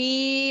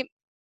we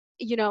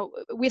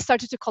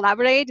started to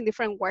collaborate in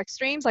different work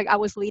streams. Like I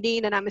was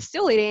leading and I'm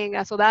still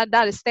leading, so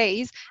that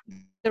stays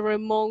the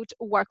remote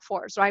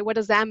workforce, right? What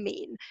does that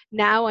mean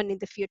now and in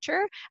the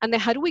future? And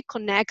then how do we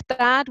connect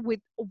that with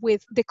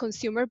the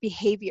consumer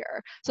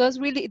behavior? So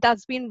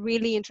that's been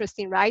really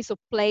interesting, right? So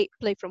play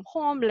from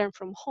home, learn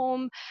from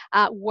home,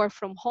 work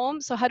from home.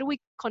 So how do we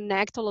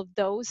connect all of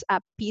those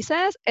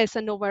pieces as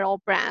an overall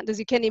brand? As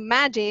you can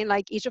imagine,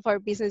 like each of our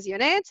business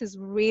units is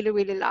really,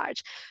 really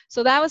large.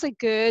 So that was a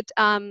good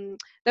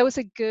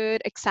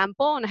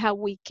example on how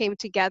we came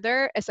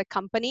together as a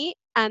company.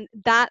 And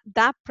that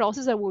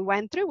process that we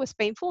went through was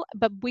painful,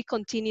 but we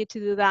continue to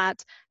do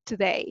that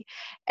today.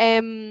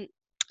 And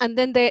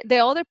then the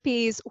other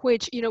piece,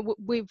 which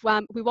we've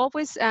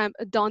always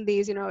done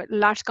these,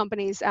 large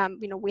companies,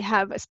 we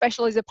have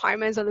specialist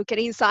departments that look at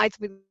insights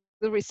with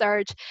the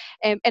research,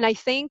 and I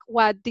think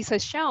what this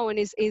has shown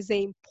is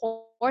the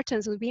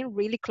importance of being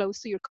really close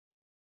to your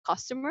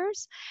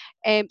customers.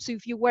 So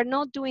if you were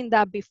not doing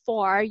that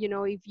before,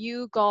 if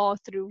you go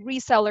through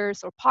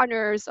resellers or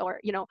partners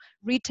or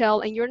retail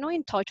and you're not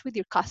in touch with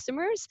your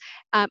customers,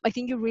 I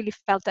think you really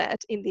felt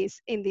it in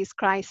this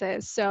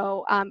crisis.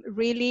 So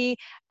really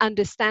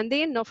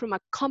understanding, not from a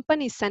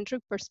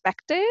company-centric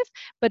perspective,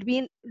 but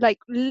being like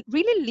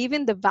really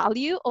living the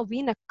value of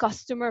being a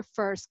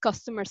customer-first,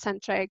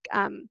 customer-centric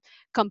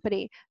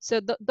company.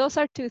 So those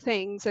are two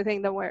things I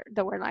think that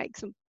were like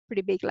some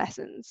pretty big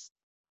lessons.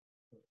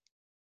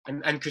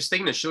 And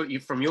Christina, sure,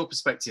 from your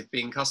perspective,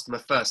 being customer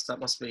first, that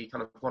must be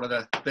kind of one of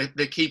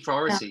the key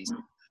priorities. Yeah.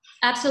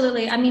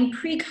 Absolutely. I mean,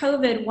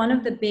 pre-COVID, one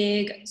of the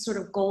big sort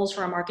of goals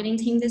for our marketing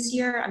team this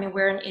year, I mean,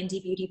 we're an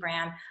indie beauty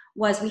brand,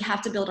 was we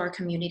have to build our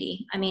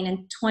community. I mean, in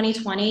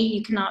 2020,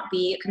 you cannot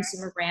be a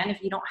consumer brand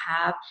if you don't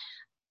have,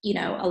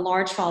 a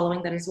large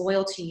following that is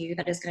loyal to you,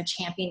 that is going to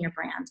champion your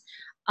brand.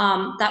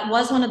 That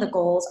was one of the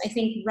goals. I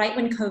think right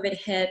when COVID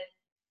hit,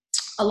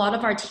 a lot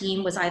of our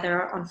team was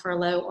either on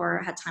furlough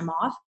or had time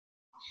off.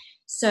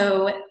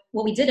 So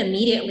what we did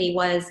immediately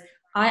was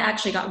I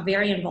actually got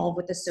very involved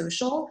with the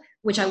social,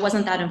 which I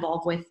wasn't that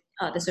involved with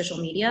the social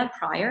media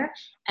prior,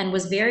 and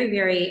was very,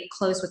 very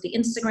close with the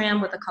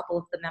Instagram with a couple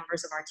of the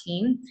members of our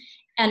team.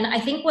 And I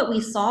think what we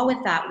saw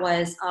with that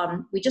was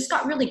we just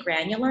got really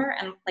granular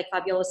and, like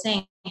Fabiola was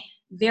saying,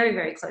 very,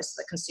 very close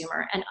to the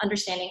consumer and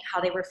understanding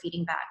how they were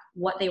feeding back,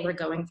 what they were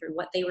going through,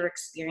 what they were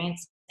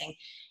experiencing.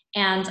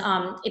 And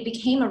it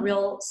became a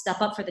real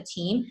step up for the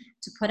team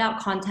to put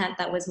out content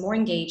that was more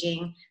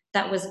engaging,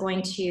 that was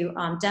going to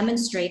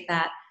demonstrate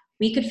that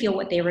we could feel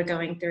what they were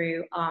going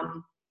through,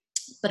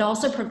 but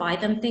also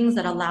provide them things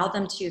that allow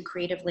them to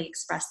creatively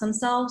express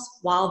themselves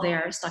while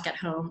they're stuck at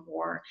home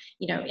or,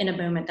 in a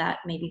moment that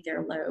maybe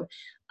they're low.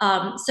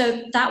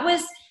 So that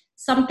was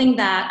something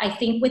that I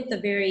think with the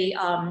very,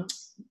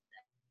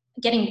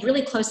 getting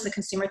really close to the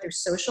consumer through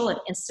social and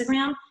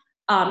Instagram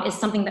is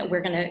something that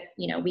we're gonna,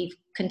 we've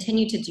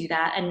continued to do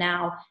that, and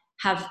now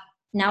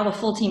the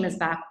full team is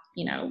back,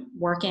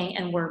 working,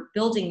 and we're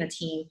building the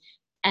team.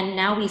 And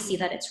now we see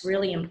that it's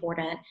really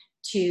important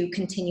to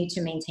continue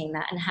to maintain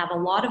that and have a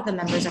lot of the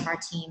members of our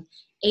team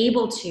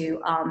able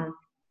to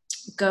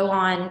go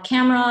on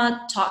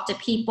camera, talk to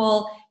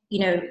people.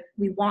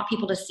 We want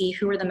people to see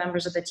who are the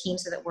members of the team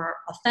so that we're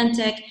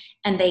authentic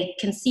and they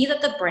can see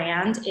that the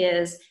brand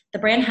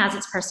has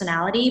its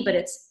personality, but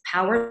it's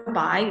powered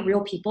by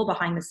real people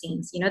behind the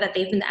scenes, that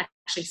they've been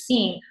actually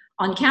seeing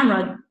on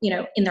camera,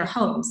 in their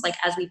homes, like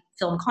as we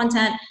film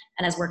content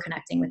and as we're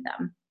connecting with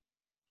them.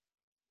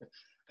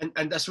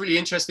 And that's really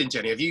interesting,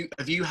 Jenny. Have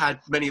you had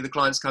many of the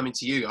clients coming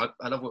to you?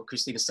 I love what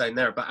Christina's saying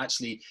there about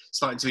actually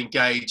starting to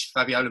engage.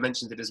 Fabiola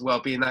mentioned it as well,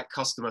 being that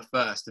customer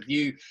first. Have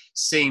you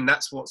seen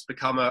that's what's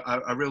become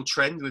a real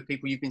trend with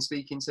people you've been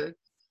speaking to?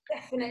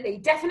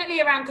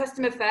 Definitely around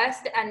customer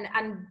first and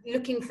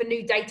looking for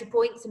new data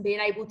points and being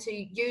able to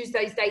use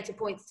those data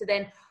points to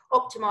then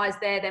optimize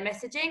their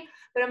messaging.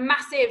 But a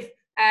massive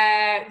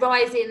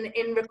rise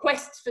in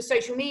requests for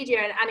social media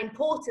and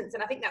importance,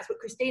 and I think that's what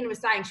Christina was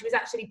saying. She was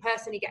actually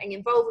personally getting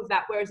involved with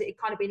that, whereas it had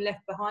kind of been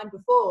left behind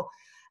before.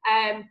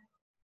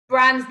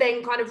 Brands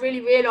then kind of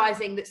really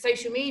realizing that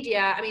social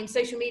media, I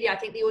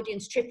think the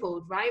audience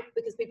tripled, right?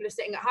 Because people are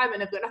sitting at home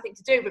and have got nothing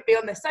to do but be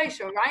on their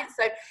social, right?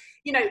 So,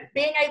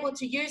 being able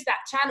to use that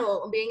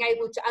channel and being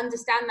able to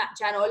understand that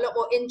channel, a lot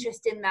more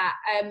interest in that,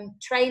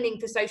 training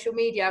for social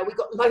media, we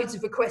got loads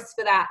of requests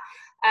for that.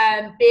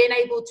 Being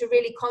able to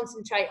really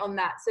concentrate on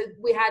that. So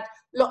we had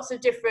lots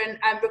of different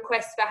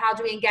requests for how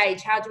do we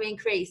engage, how do we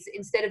increase,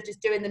 instead of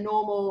just doing the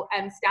normal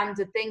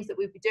standard things that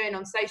we'd be doing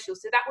on social.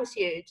 So that was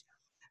huge.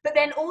 But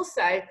then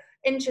also,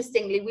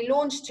 interestingly, we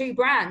launched 2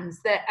 brands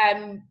that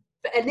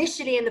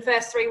initially in the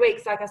first 3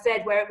 weeks, like I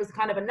said, where it was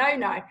kind of a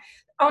no-no.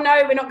 Oh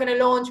no, we're not going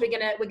to launch. We're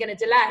going to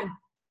delay.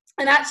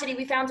 And actually,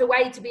 we found a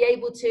way to be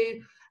able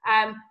to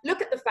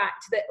look at the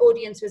fact that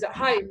audience was at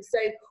home. So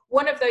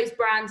one of those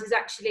brands is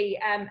actually,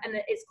 and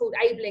it's called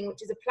Abling,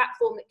 which is a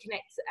platform that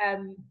connects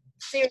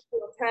seriously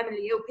or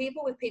terminally ill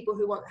people with people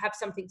who have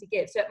something to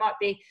give. So it might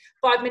be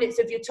 5 minutes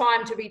of your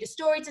time to read a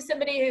story to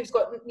somebody who's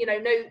got,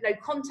 no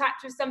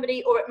contact with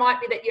somebody, or it might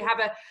be that you have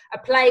a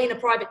plane, a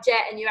private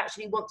jet, and you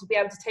actually want to be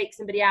able to take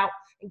somebody out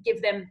and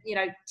give them,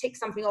 tick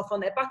something off on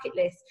their bucket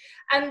list.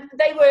 And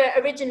they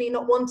were originally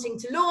not wanting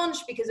to launch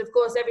because, of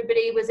course,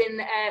 everybody was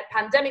in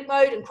pandemic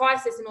mode and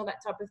crisis and all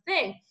that type of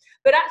thing.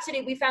 But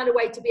actually, we found a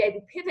way to be able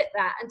to pivot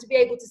that and to be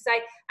able to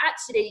say,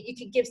 actually, you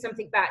could give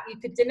something back. You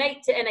could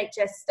donate to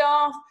NHS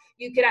staff.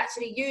 You could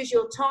actually use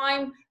your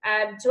time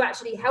to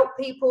actually help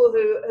people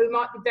who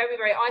might be very,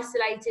 very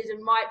isolated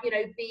and might,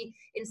 be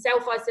in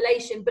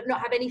self-isolation, but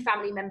not have any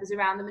family members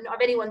around them and not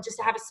have anyone just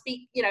to have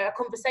a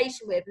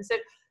conversation with. And so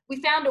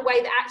we found a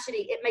way that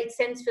actually it made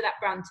sense for that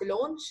brand to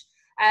launch.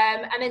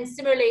 And then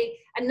similarly,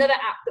 another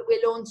app that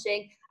we're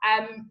launching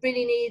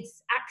really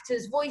needs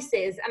actors'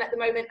 voices. And at the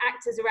moment,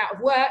 actors are out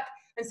of work.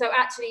 And so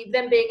actually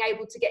them being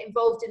able to get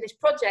involved in this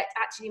project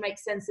actually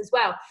makes sense as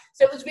well.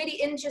 So it was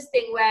really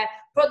interesting where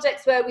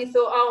projects where we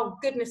thought, oh,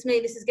 goodness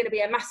me, this is going to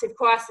be a massive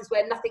crisis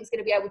where nothing's going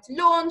to be able to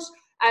launch.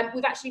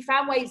 We've actually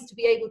found ways to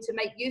be able to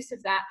make use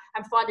of that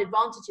and find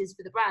advantages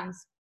for the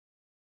brands.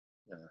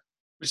 Yeah.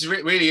 Which is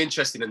really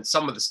interesting, and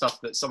some of the stuff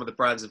that some of the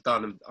brands have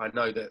done. And I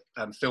know that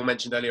Phil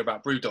mentioned earlier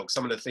about BrewDog,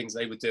 some of the things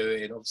they were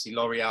doing, obviously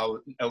L'Oreal,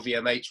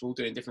 LVMH were all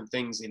doing different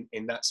things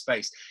in that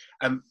space.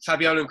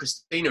 Fabiola and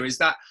Christina, is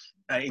that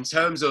in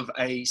terms of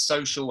a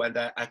social and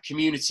a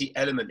community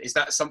element, is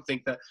that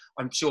something that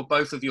I'm sure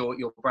both of your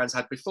brands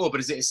had before, but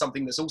is it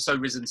something that's also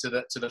risen to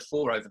the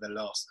fore over the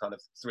last kind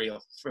of 3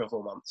 or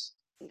 4 months?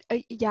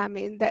 Yeah, I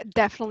mean, that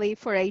definitely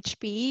for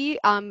HP,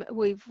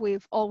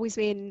 we've always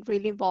been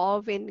really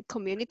involved in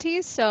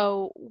communities.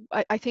 So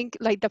I think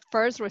like the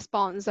first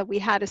response that we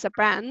had as a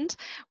brand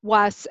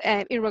was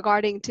in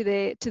regarding to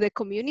the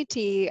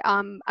community.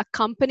 A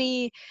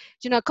company,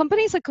 a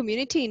company is a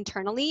community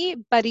internally,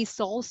 but it's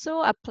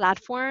also a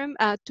platform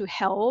to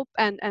help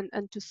and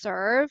to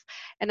serve.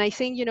 And I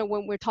think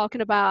when we're talking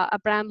about a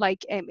brand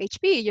like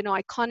HP,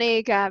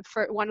 iconic,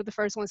 for one of the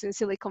first ones in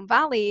Silicon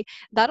Valley,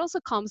 that also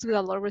comes with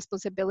a lot of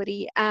responsibility.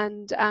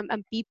 And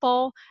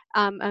people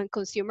and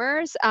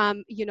consumers,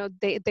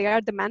 they are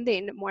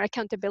demanding more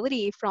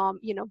accountability from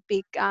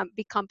big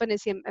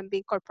companies and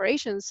big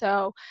corporations.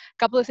 So a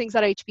couple of things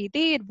that HP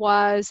did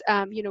was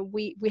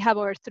we have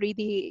our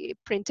 3D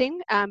printing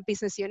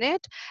business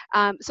unit.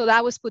 So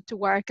that was put to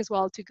work as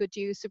well to good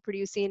use to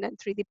producing and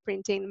 3D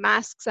printing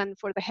masks and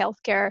for the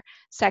healthcare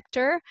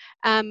sector.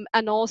 And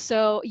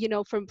also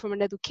from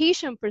an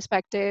education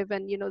perspective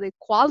and the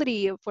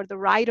quality for the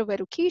right of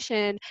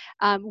education,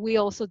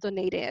 we also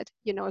donated,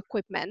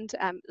 equipment,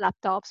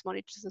 laptops,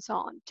 monitors, and so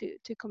on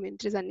to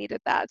communities that needed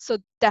that. So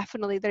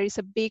definitely there is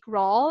a big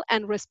role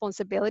and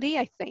responsibility,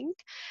 I think,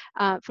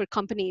 for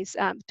companies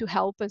to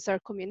help and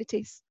serve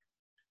communities.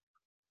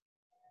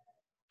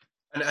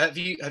 And have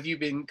you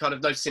been kind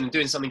of noticing and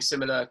doing something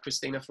similar,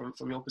 Christina,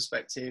 from your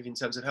perspective in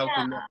terms of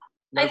helping? Yeah.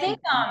 I think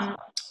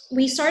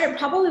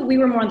we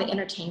were more on the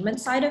entertainment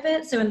side of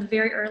it. So in the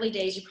very early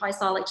days, you probably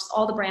saw like just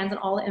all the brands and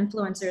all the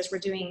influencers were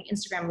doing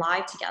Instagram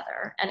Live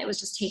together. And it was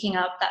just taking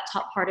up that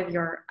top part of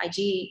your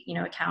IG,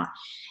 account.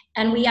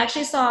 And we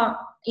actually saw,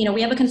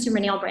 we have a consumer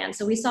nail brand.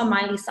 So we saw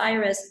Miley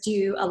Cyrus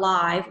do a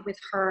live with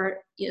her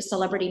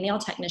celebrity nail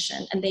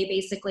technician. And they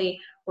basically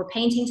were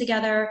painting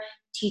together,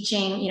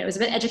 teaching, it was a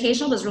bit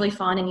educational, but it was really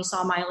fun. And you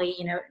saw Miley,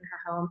 in her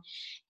home.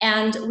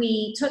 And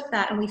we took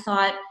that and we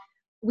thought,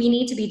 we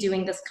need to be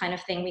doing this kind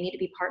of thing. We need to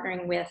be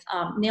partnering with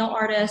nail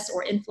artists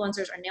or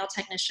influencers or nail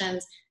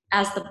technicians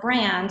as the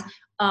brand,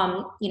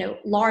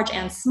 large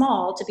and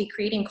small, to be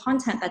creating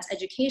content that's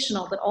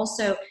educational, but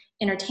also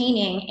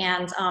entertaining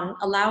and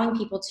allowing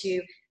people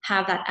to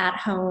have that at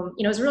home.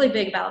 It was really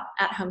big about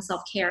at home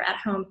self-care, at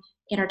home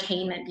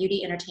entertainment,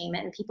 beauty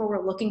entertainment, and people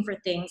were looking for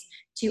things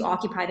to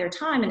occupy their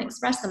time and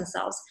express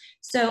themselves.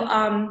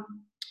 So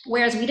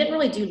whereas we didn't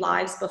really do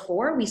lives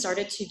before, we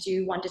started to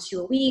do 1 to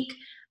 2 a week.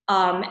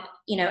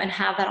 And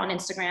have that on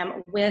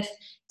Instagram with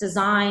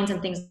designs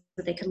and things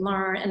that they could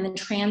learn, and then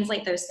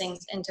translate those things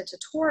into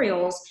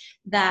tutorials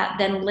that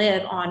then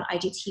live on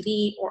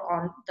IGTV or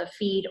on the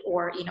feed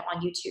or,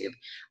 on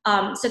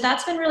YouTube. So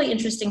that's been really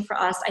interesting for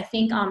us, I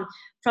think,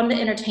 from the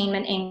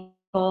entertainment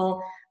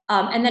angle.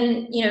 And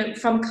then,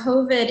 from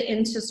COVID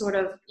into sort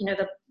of,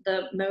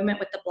 the moment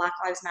with the Black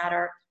Lives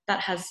Matter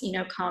that has,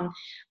 come,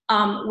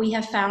 we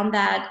have found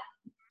that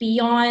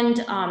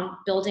beyond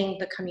building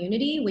the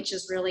community, which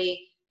is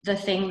really the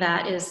thing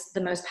that is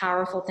the most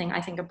powerful thing I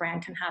think a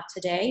brand can have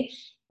today,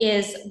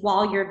 is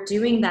while you're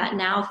doing that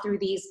now through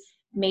these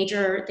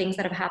major things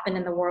that have happened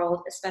in the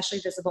world, especially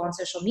visible on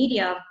social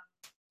media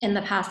in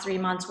the past 3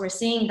 months, we're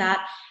seeing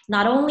that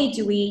not only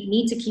do we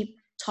need to keep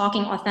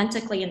talking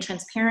authentically and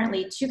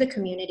transparently to the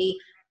community,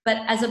 But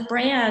as a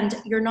brand,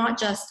 you're not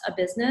just a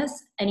business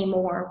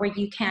anymore where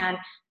you can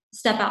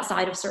step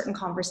outside of certain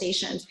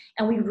conversations.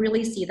 And we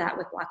really see that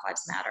with Black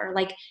Lives Matter.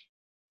 Like,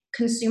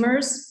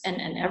 consumers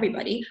and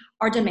everybody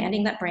are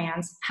demanding that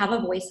brands have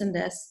a voice in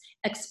this,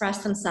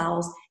 express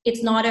themselves.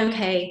 It's not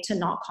okay to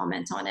not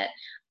comment on it.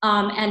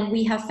 And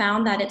we have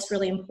found that it's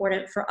really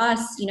important for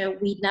us. You know,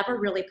 we never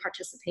really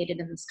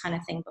participated in this kind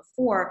of thing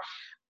before.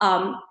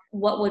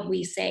 What would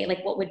we say?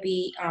 Like, what would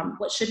be,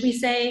 what should we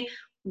say?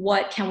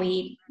 What can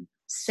we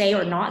say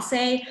or not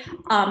say?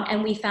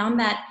 And we found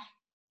that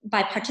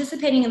by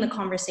participating in the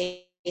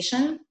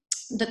conversation,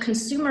 the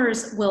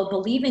consumers will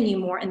believe in you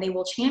more and they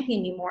will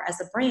champion you more as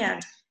a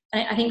brand.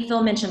 And I think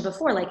Phil mentioned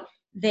before, like,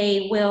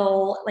 they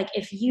will, like,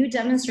 if you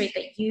demonstrate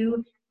that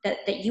you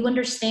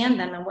understand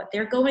them and what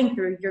they're going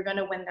through, you're going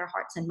to win their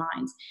hearts and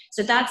minds.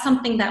 So that's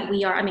something that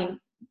we are, I mean,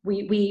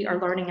 we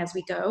are learning as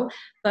we go,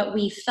 but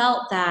we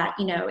felt that,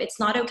 you know, it's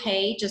not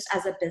okay just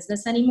as a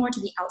business anymore to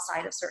be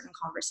outside of certain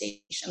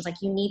conversations. Like,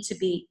 you need to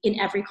be in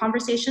every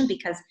conversation,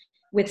 because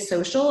with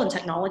social and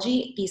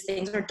technology, these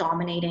things are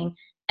dominating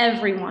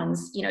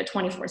everyone's, you know,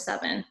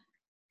 24/7.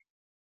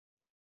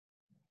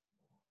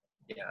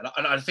 Yeah,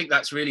 and I think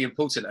that's really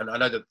important. And I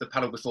know that the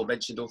panel before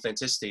mentioned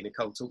authenticity.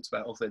 Nicole talked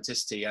about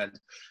authenticity and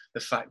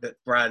the fact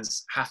that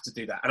brands have to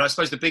do that. And I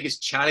suppose the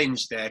biggest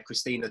challenge there,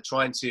 Christina,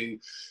 trying to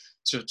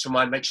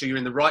make sure you're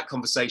in the right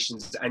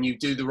conversations and you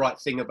do the right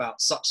thing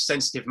about such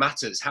sensitive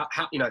matters. How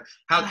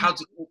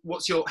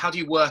do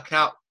you work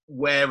out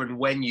where and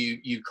when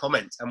you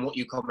comment and what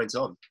you comment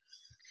on?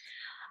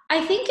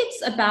 I think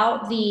it's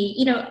about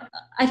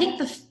I think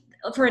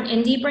for an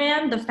indie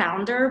brand, the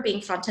founder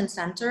being front and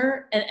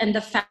center, and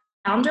the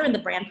founder and the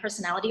brand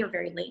personality are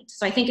very linked.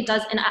 So I think it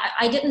does, and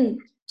I didn't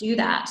do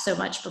that so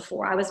much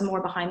before. I was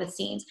more behind the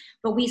scenes,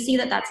 but we see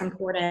that that's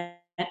important.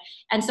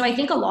 And so I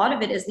think a lot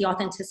of it is the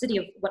authenticity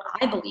of what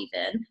I believe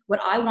in,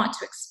 what I want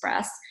to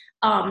express,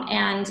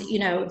 and, you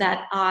know,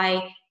 that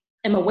I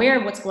am aware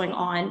of what's going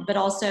on, but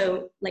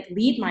also, like,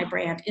 lead my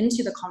brand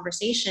into the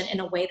conversation in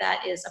a way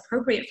that is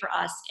appropriate for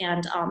us.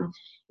 And,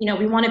 you know,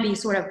 we want to be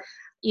sort of,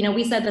 you know,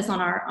 we said this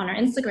on our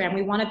Instagram,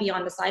 we want to be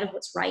on the side of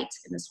what's right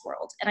in this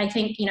world. And I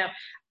think, you know,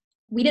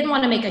 we didn't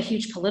want to make a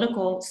huge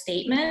political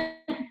statement,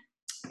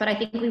 but I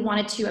think we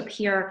wanted to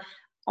appear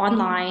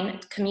online,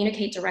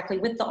 communicate directly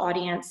with the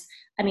audience.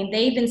 I mean,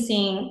 they've been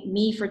seeing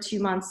me for 2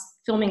 months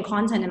filming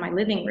content in my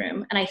living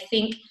room. And I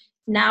think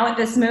now at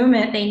this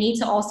moment, they need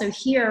to also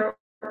hear,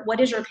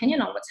 what is your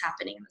opinion on what's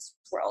happening in this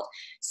world?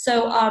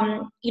 So,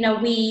 you know,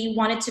 we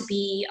wanted to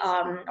be,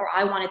 or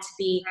I wanted to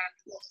be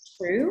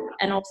true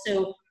and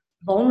also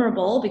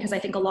vulnerable, because I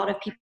think a lot of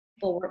people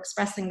were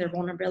expressing their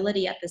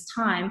vulnerability at this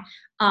time.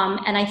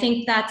 And I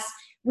think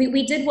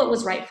we did what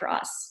was right for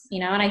us, you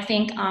know, and I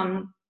think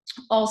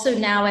also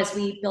now as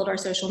we build our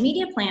social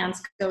media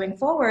plans going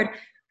forward,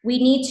 we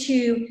need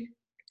to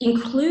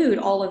include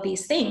all of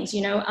these things,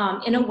 you know,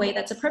 in a way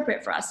that's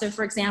appropriate for us. So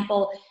for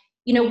example,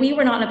 you know, we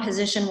were not in a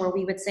position where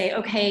we would say,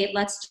 okay,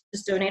 let's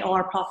just donate all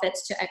our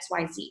profits to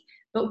XYZ.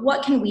 But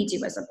what can we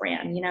do as a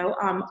brand? You know,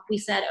 we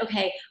said,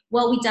 okay,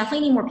 well, we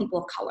definitely need more people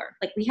of color.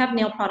 Like, we have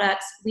nail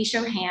products, we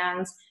show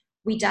hands,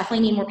 we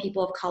definitely need more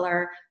people of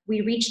color.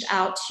 We reached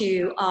out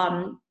to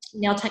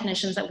nail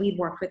technicians that we'd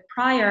worked with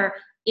prior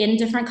in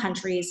different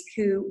countries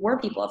who were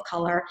people of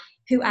color,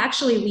 who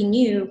actually we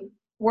knew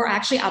were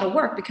actually out of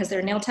work because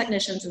their nail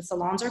technicians and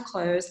salons are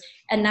closed.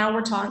 And now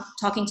we're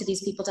talking to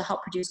these people to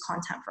help produce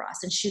content for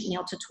us and shoot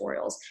nail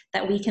tutorials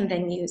that we can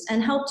then use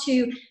and help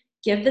to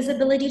give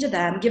visibility to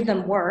them, give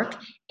them work,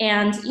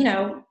 and, you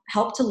know,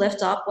 help to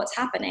lift up what's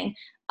happening.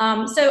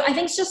 So I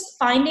think it's just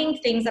finding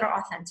things that are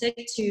authentic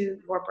to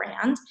your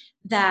brand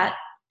that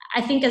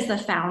I think as the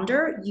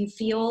founder, you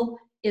feel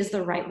is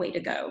the right way to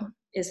go,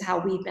 is how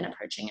we've been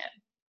approaching it.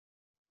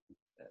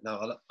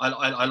 No,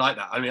 I like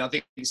that. I mean, I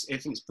think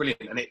it's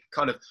brilliant, and it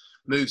kind of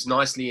moves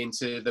nicely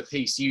into the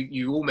piece.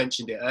 You all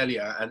mentioned it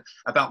earlier, and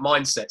about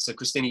mindset. So,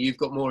 Christina, you've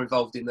got more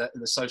involved in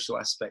the social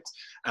aspect.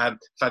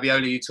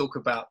 Fabiola, you talk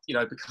about, you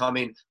know,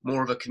 becoming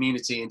more of a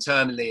community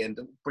internally and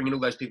bringing all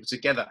those people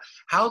together.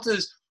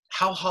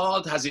 How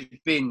hard has it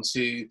been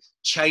to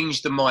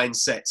change the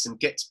mindsets and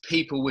get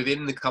people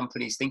within the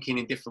companies thinking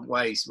in different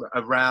ways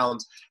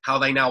around how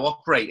they now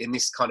operate in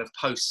this kind of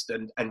post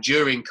and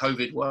during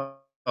COVID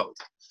world?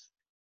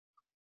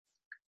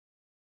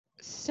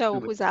 So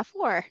who's that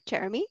for,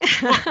 Jeremy? You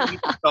can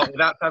start with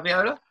that,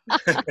 Fabiola.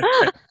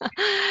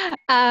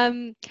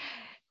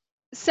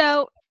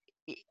 So,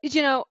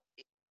 you know,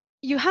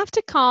 you have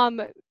to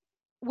come,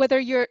 whether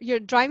you're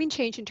driving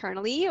change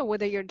internally or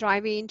whether you're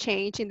driving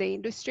change in the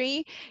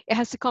industry, it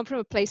has to come from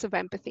a place of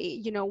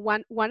empathy. You know,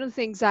 one of the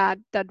things that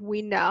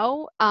we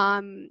know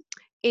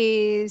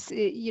is,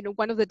 you know,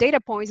 one of the data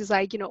points is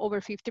like, you know,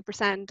 over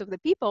 50% of the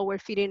people were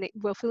feeling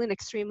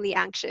extremely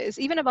anxious,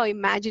 even about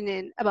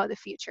imagining about the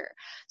future.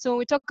 So when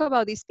we talk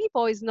about these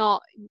people, it's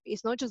not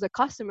just the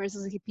customers,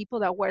 it's the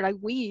people that were like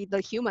we, the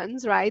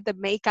humans, right, that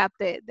make up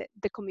the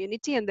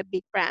community and the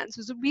big brands. So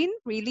it's been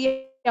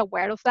really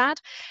aware of that,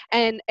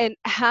 and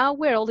how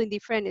we're all in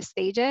different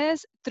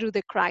stages through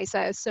the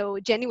crisis. So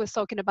Jenny was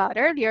talking about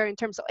earlier in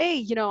terms of, hey,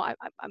 you know,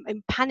 I'm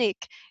in panic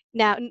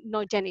now.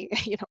 Not Jenny,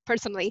 you know,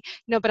 personally,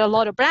 you know, but a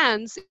lot of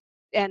brands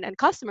and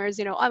customers,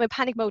 you know, I'm in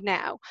panic mode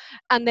now.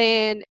 And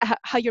then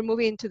how you're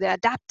moving into the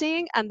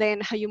adapting, and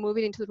then how you're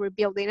moving into the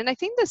rebuilding. And I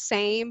think the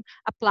same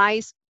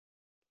applies,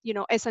 you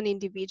know, as an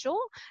individual,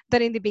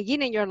 that in the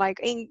beginning you're like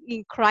in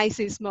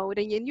crisis mode,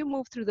 and then you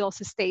move through those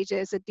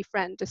stages at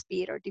different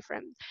speed or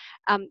different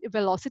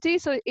velocity.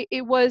 So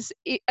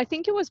I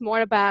think it was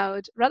more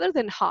about, rather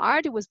than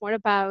hard, it was more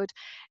about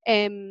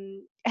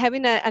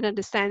having an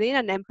understanding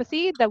and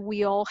empathy that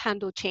we all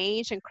handle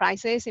change and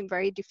crisis in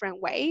very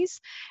different ways.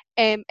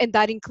 And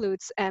that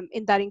includes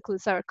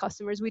our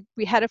customers.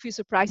 We had a few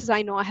surprises.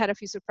 I know I had a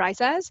few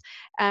surprises.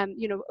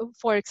 You know,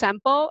 for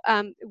example,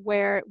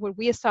 where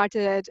we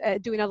started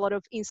doing a lot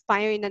of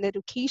inspiring and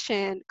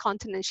education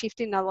content and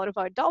shifting a lot of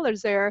our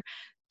dollars there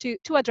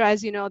to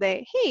address, you know,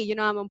 the, hey, you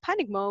know, I'm on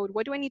panic mode.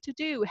 What do I need to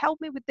do? Help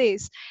me with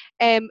this.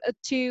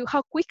 To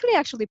how quickly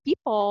actually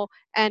people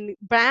and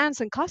brands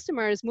and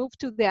customers move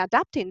to the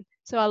adapting.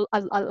 So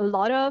a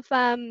lot of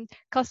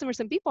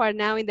customers and people are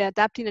now in the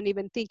adapting and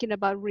even thinking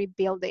about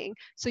rebuilding.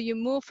 So you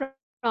move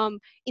from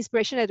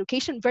inspiration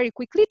education very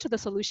quickly to the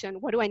solution.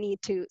 What do I need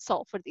to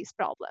solve for this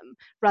problem,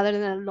 rather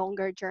than a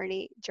longer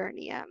journey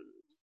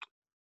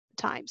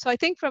time. So I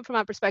think from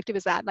our perspective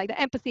is that, like,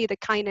 the empathy, the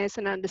kindness,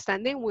 and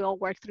understanding, we all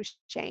work through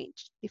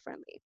change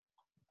differently.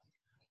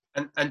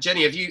 And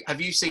Jenny,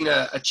 have you seen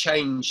a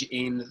change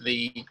in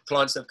the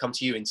clients that have come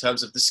to you in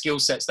terms of the skill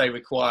sets they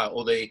require,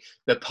 or the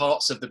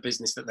parts of the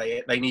business that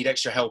they need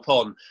extra help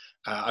on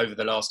over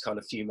the last kind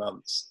of few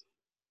months?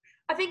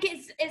 I think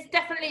it's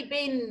definitely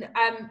been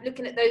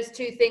looking at those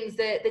two things,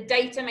 the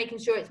data, making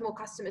sure it's more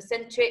customer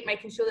centric,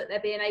 making sure that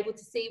they're being able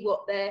to see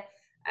what their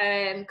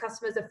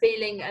customers are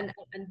feeling and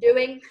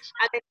doing,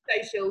 and then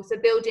social, so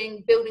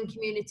building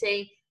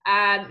community.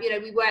 You know,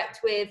 we worked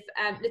with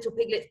Little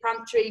Piglets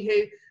Pantry,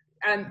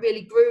 who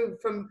really grew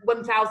from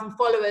 1,000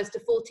 followers to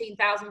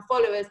 14,000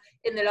 followers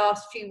in the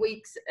last few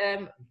weeks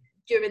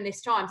during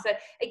this time. So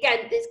again,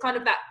 it's kind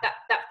of that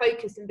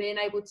focus and being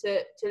able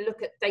to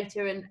look at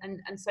data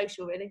and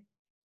social, really.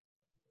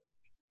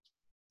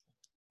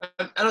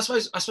 And I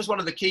suppose one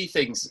of the key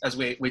things, as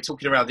we're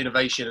talking around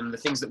innovation and the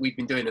things that we've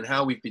been doing and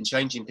how we've been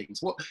changing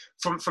things, what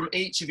from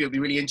each of you, it'd be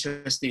really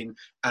interesting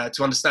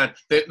to understand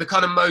the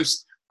kind of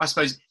most, I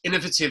suppose,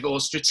 innovative or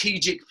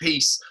strategic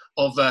piece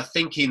of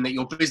thinking that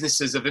your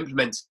businesses have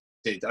implemented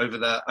over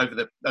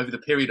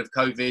the period of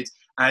COVID,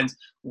 and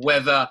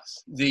whether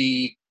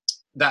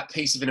that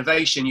piece of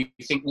innovation you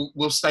think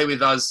will stay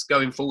with us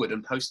going forward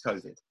and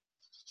post-COVID.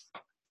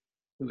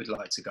 Who would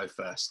like to go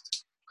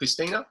first?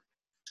 Christina?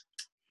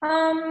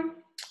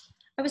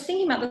 I was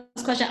thinking about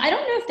this question. I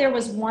don't know if there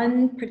was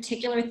one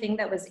particular thing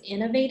that was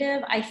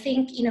innovative. I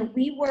think, you know,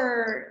 we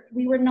were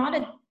not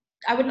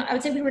I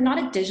would say we were not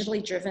a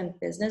digitally driven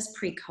business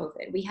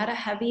pre-COVID. We had a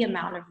heavy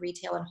amount of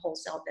retail and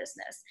wholesale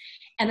business,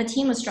 and the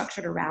team was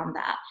structured around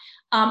that.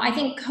 I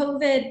think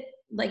COVID,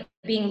 like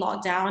being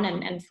locked down,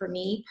 and for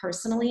me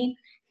personally,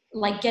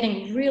 like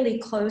getting really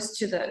close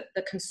to the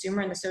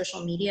consumer and the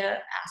social media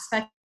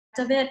aspect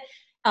of it,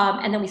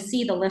 and then we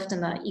see the lift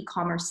in the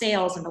e-commerce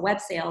sales and the web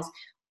sales.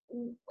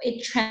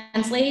 It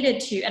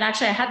translated to, and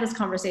actually I had this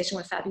conversation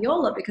with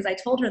Fabiola, because I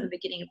told her in the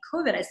beginning of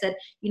COVID, I said,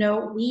 you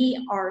know, we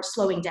are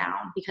slowing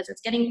down because it's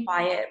getting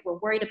quiet. We're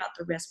worried about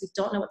the risk. We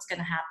don't know what's going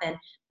to happen.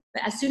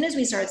 But as soon as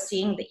we started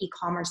seeing the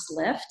e-commerce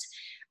lift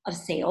of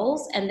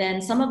sales, and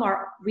then some of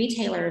our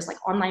retailers,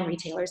 like online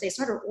retailers, they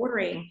started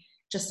ordering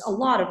just a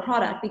lot of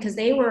product because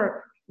they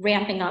were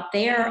ramping up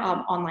their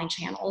online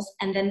channels.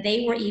 And then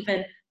they were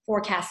even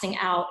forecasting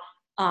out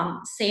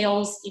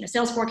sales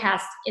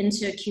forecasts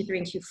into Q3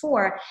 and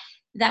Q4,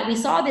 that we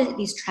saw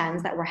these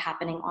trends that were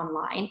happening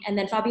online. And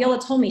then Fabiola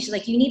told me, she's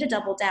like, you need to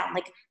double down,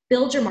 like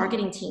build your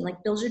marketing team,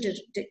 like build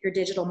your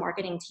digital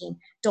marketing team.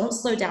 Don't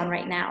slow down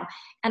right now.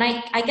 And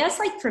I guess,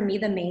 like, for me,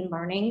 the main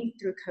learning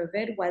through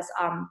COVID was,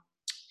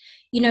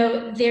 you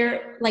know,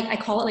 like I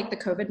call it like the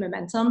COVID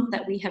momentum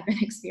that we have been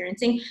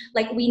experiencing.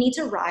 Like, we need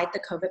to ride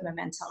the COVID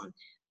momentum,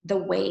 the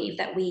wave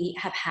that we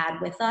have had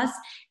with us.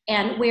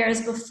 And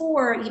whereas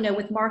before, you know,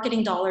 with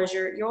marketing dollars,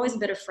 you're always a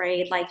bit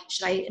afraid, like,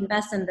 should I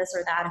invest in this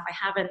or that if I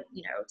haven't,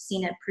 you know,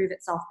 seen it prove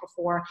itself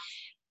before?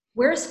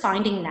 We're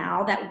finding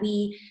now that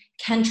we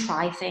can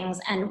try things,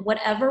 and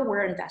whatever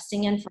we're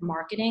investing in for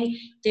marketing,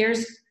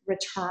 there's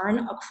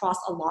return across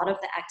a lot of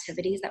the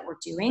activities that we're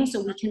doing.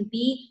 So we can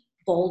be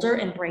bolder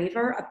and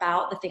braver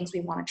about the things we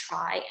want to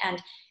try.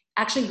 And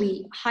actually,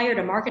 we hired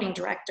a marketing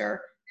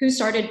director who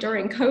started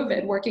during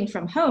COVID working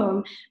from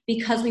home,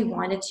 because we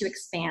wanted to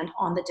expand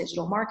on the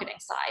digital marketing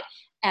side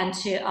and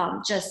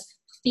to just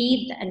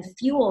feed and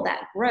fuel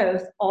that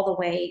growth all the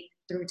way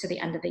through to the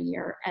end of the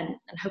year and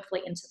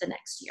hopefully into the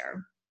next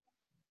year.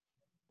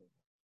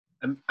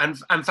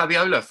 And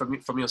Fabiola,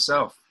 from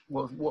yourself,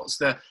 what's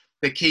the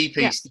key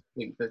piece you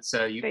think that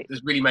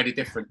that's really made a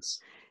difference?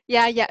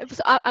 Yeah.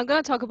 So I'm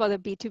going to talk about the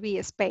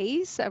B2B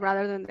space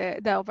rather than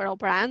the overall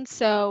brand.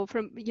 So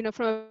from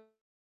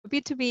a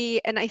B2B,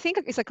 and I think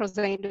it's across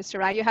the industry,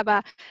 right? You have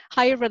a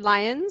higher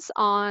reliance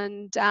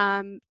on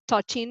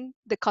touching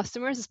the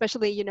customers,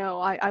 especially,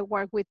 I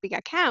work with big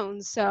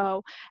accounts.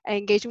 So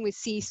engaging with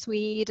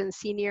C-suite and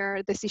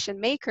senior decision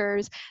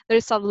makers,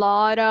 there's a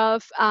lot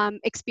of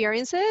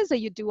experiences that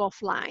you do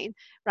offline,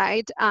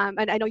 right?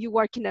 And I know you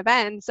work in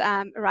events,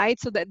 right?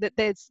 So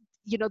there's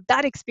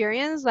that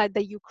experience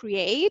that you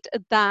create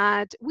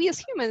that we as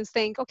humans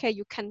think, okay,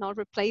 you cannot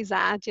replace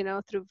that,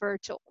 through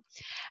virtual.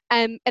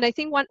 And I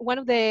think one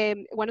of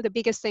the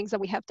biggest things that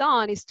we have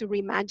done is to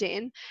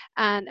reimagine,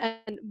 and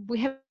we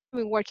have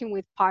been working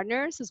with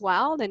partners as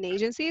well and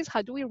agencies.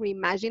 How do we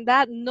reimagine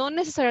that? Not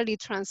necessarily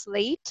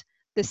translate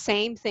the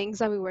same things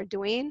that we were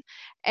doing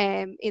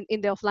in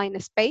the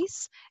offline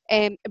space,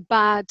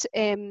 but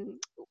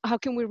how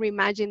can we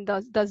reimagine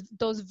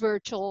those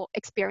virtual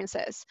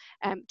experiences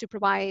to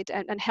provide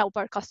and help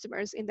our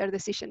customers in their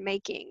decision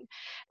making?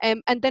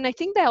 And then I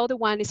think the other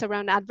one is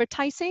around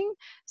advertising.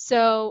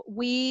 So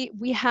we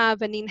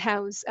have an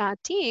in-house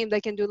team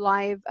that can do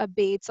live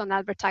bids on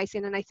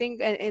advertising. And I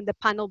think in the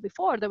panel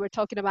before, they were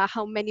talking about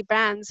how many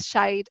brands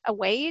shied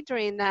away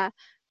during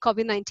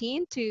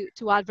COVID-19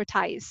 to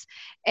advertise.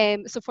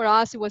 So for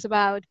us, it was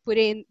about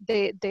putting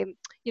the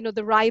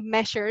right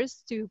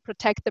measures to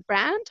protect the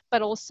brand,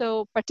 but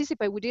also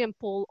participate. We didn't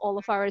pull all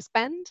of our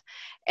spend,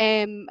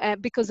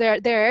 because there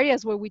are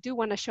areas where we do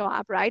want to show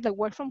up, right? Like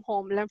work from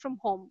home, learn from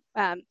home,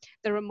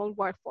 the remote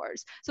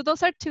workforce. So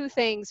those are two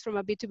things from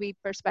a B2B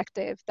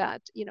perspective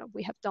that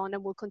we have done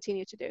and will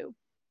continue to do.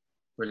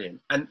 Brilliant.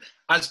 And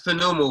as per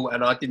normal,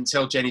 and I didn't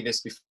tell Jenny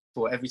this before,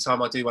 every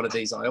time I do one of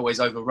these, I always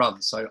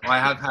overrun. So I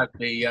have had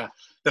the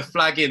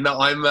flag in that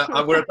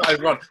we're a bit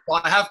overrun.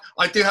 But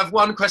I do have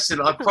one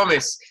question. I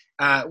promise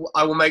I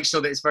will make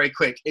sure that it's very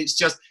quick. It's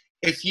just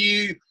if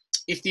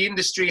the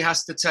industry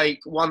has to take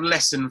one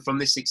lesson from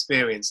this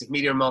experience, if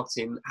media and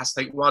marketing has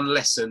to take one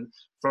lesson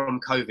from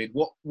COVID,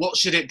 what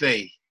should it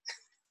be?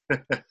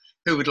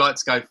 Who would like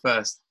to go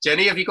first?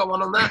 Jenny, have you got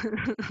one on that? Don't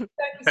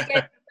be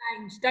scared of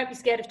change. Don't be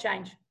scared of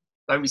change.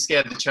 Don't be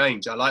scared of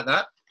change. I like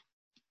that.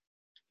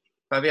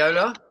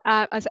 Fabiola?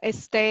 As I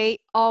stay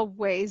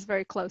always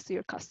very close to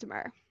your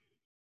customer.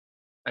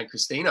 And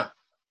Christina?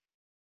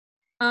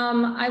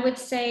 I would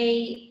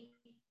say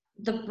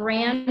the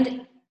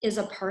brand is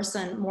a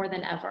person more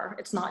than ever.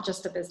 It's not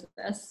just a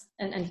business,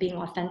 and being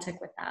authentic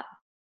with that.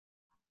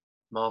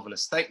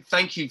 Marvelous.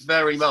 Thank you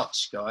very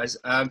much, guys.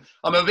 I'm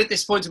a bit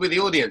disappointed with the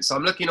audience.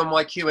 I'm looking on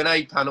my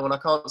Q&A panel and I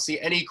can't see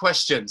any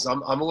questions.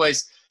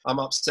 I'm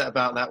upset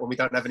about that when we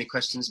don't have any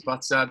questions.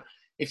 But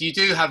if you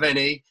do have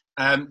any,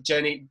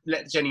 Jenny,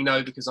 let Jenny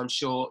know, because I'm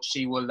sure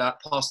she will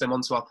pass them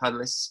on to our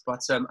panelists. But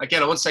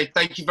again, I want to say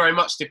thank you very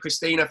much to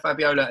Christina,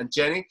 Fabiola and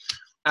Jenny,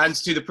 and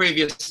to the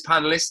previous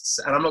panelists.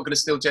 And I'm not going to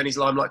steal Jenny's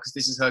limelight because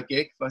this is her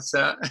gig. But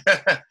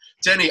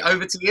Jenny,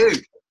 over to you.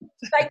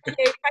 Thank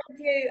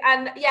you.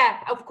 And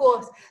yeah, of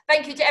course,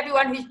 thank you to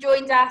everyone who's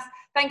joined us.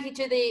 Thank you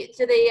to the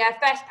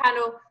first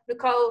panel,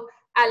 Nicole,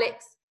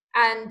 Alex,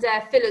 and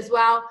Phil as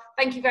well.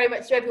 Thank you very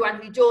much to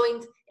everyone who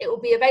joined. It will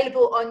be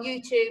available on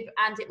YouTube,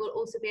 and it will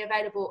also be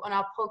available on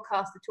our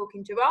podcast, The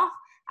Talking Giraffe.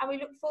 And we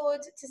look forward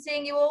to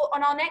seeing you all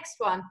on our next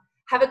one.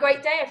 Have a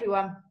great day,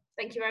 everyone.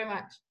 Thank you very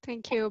much.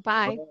 Thank you.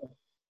 Bye.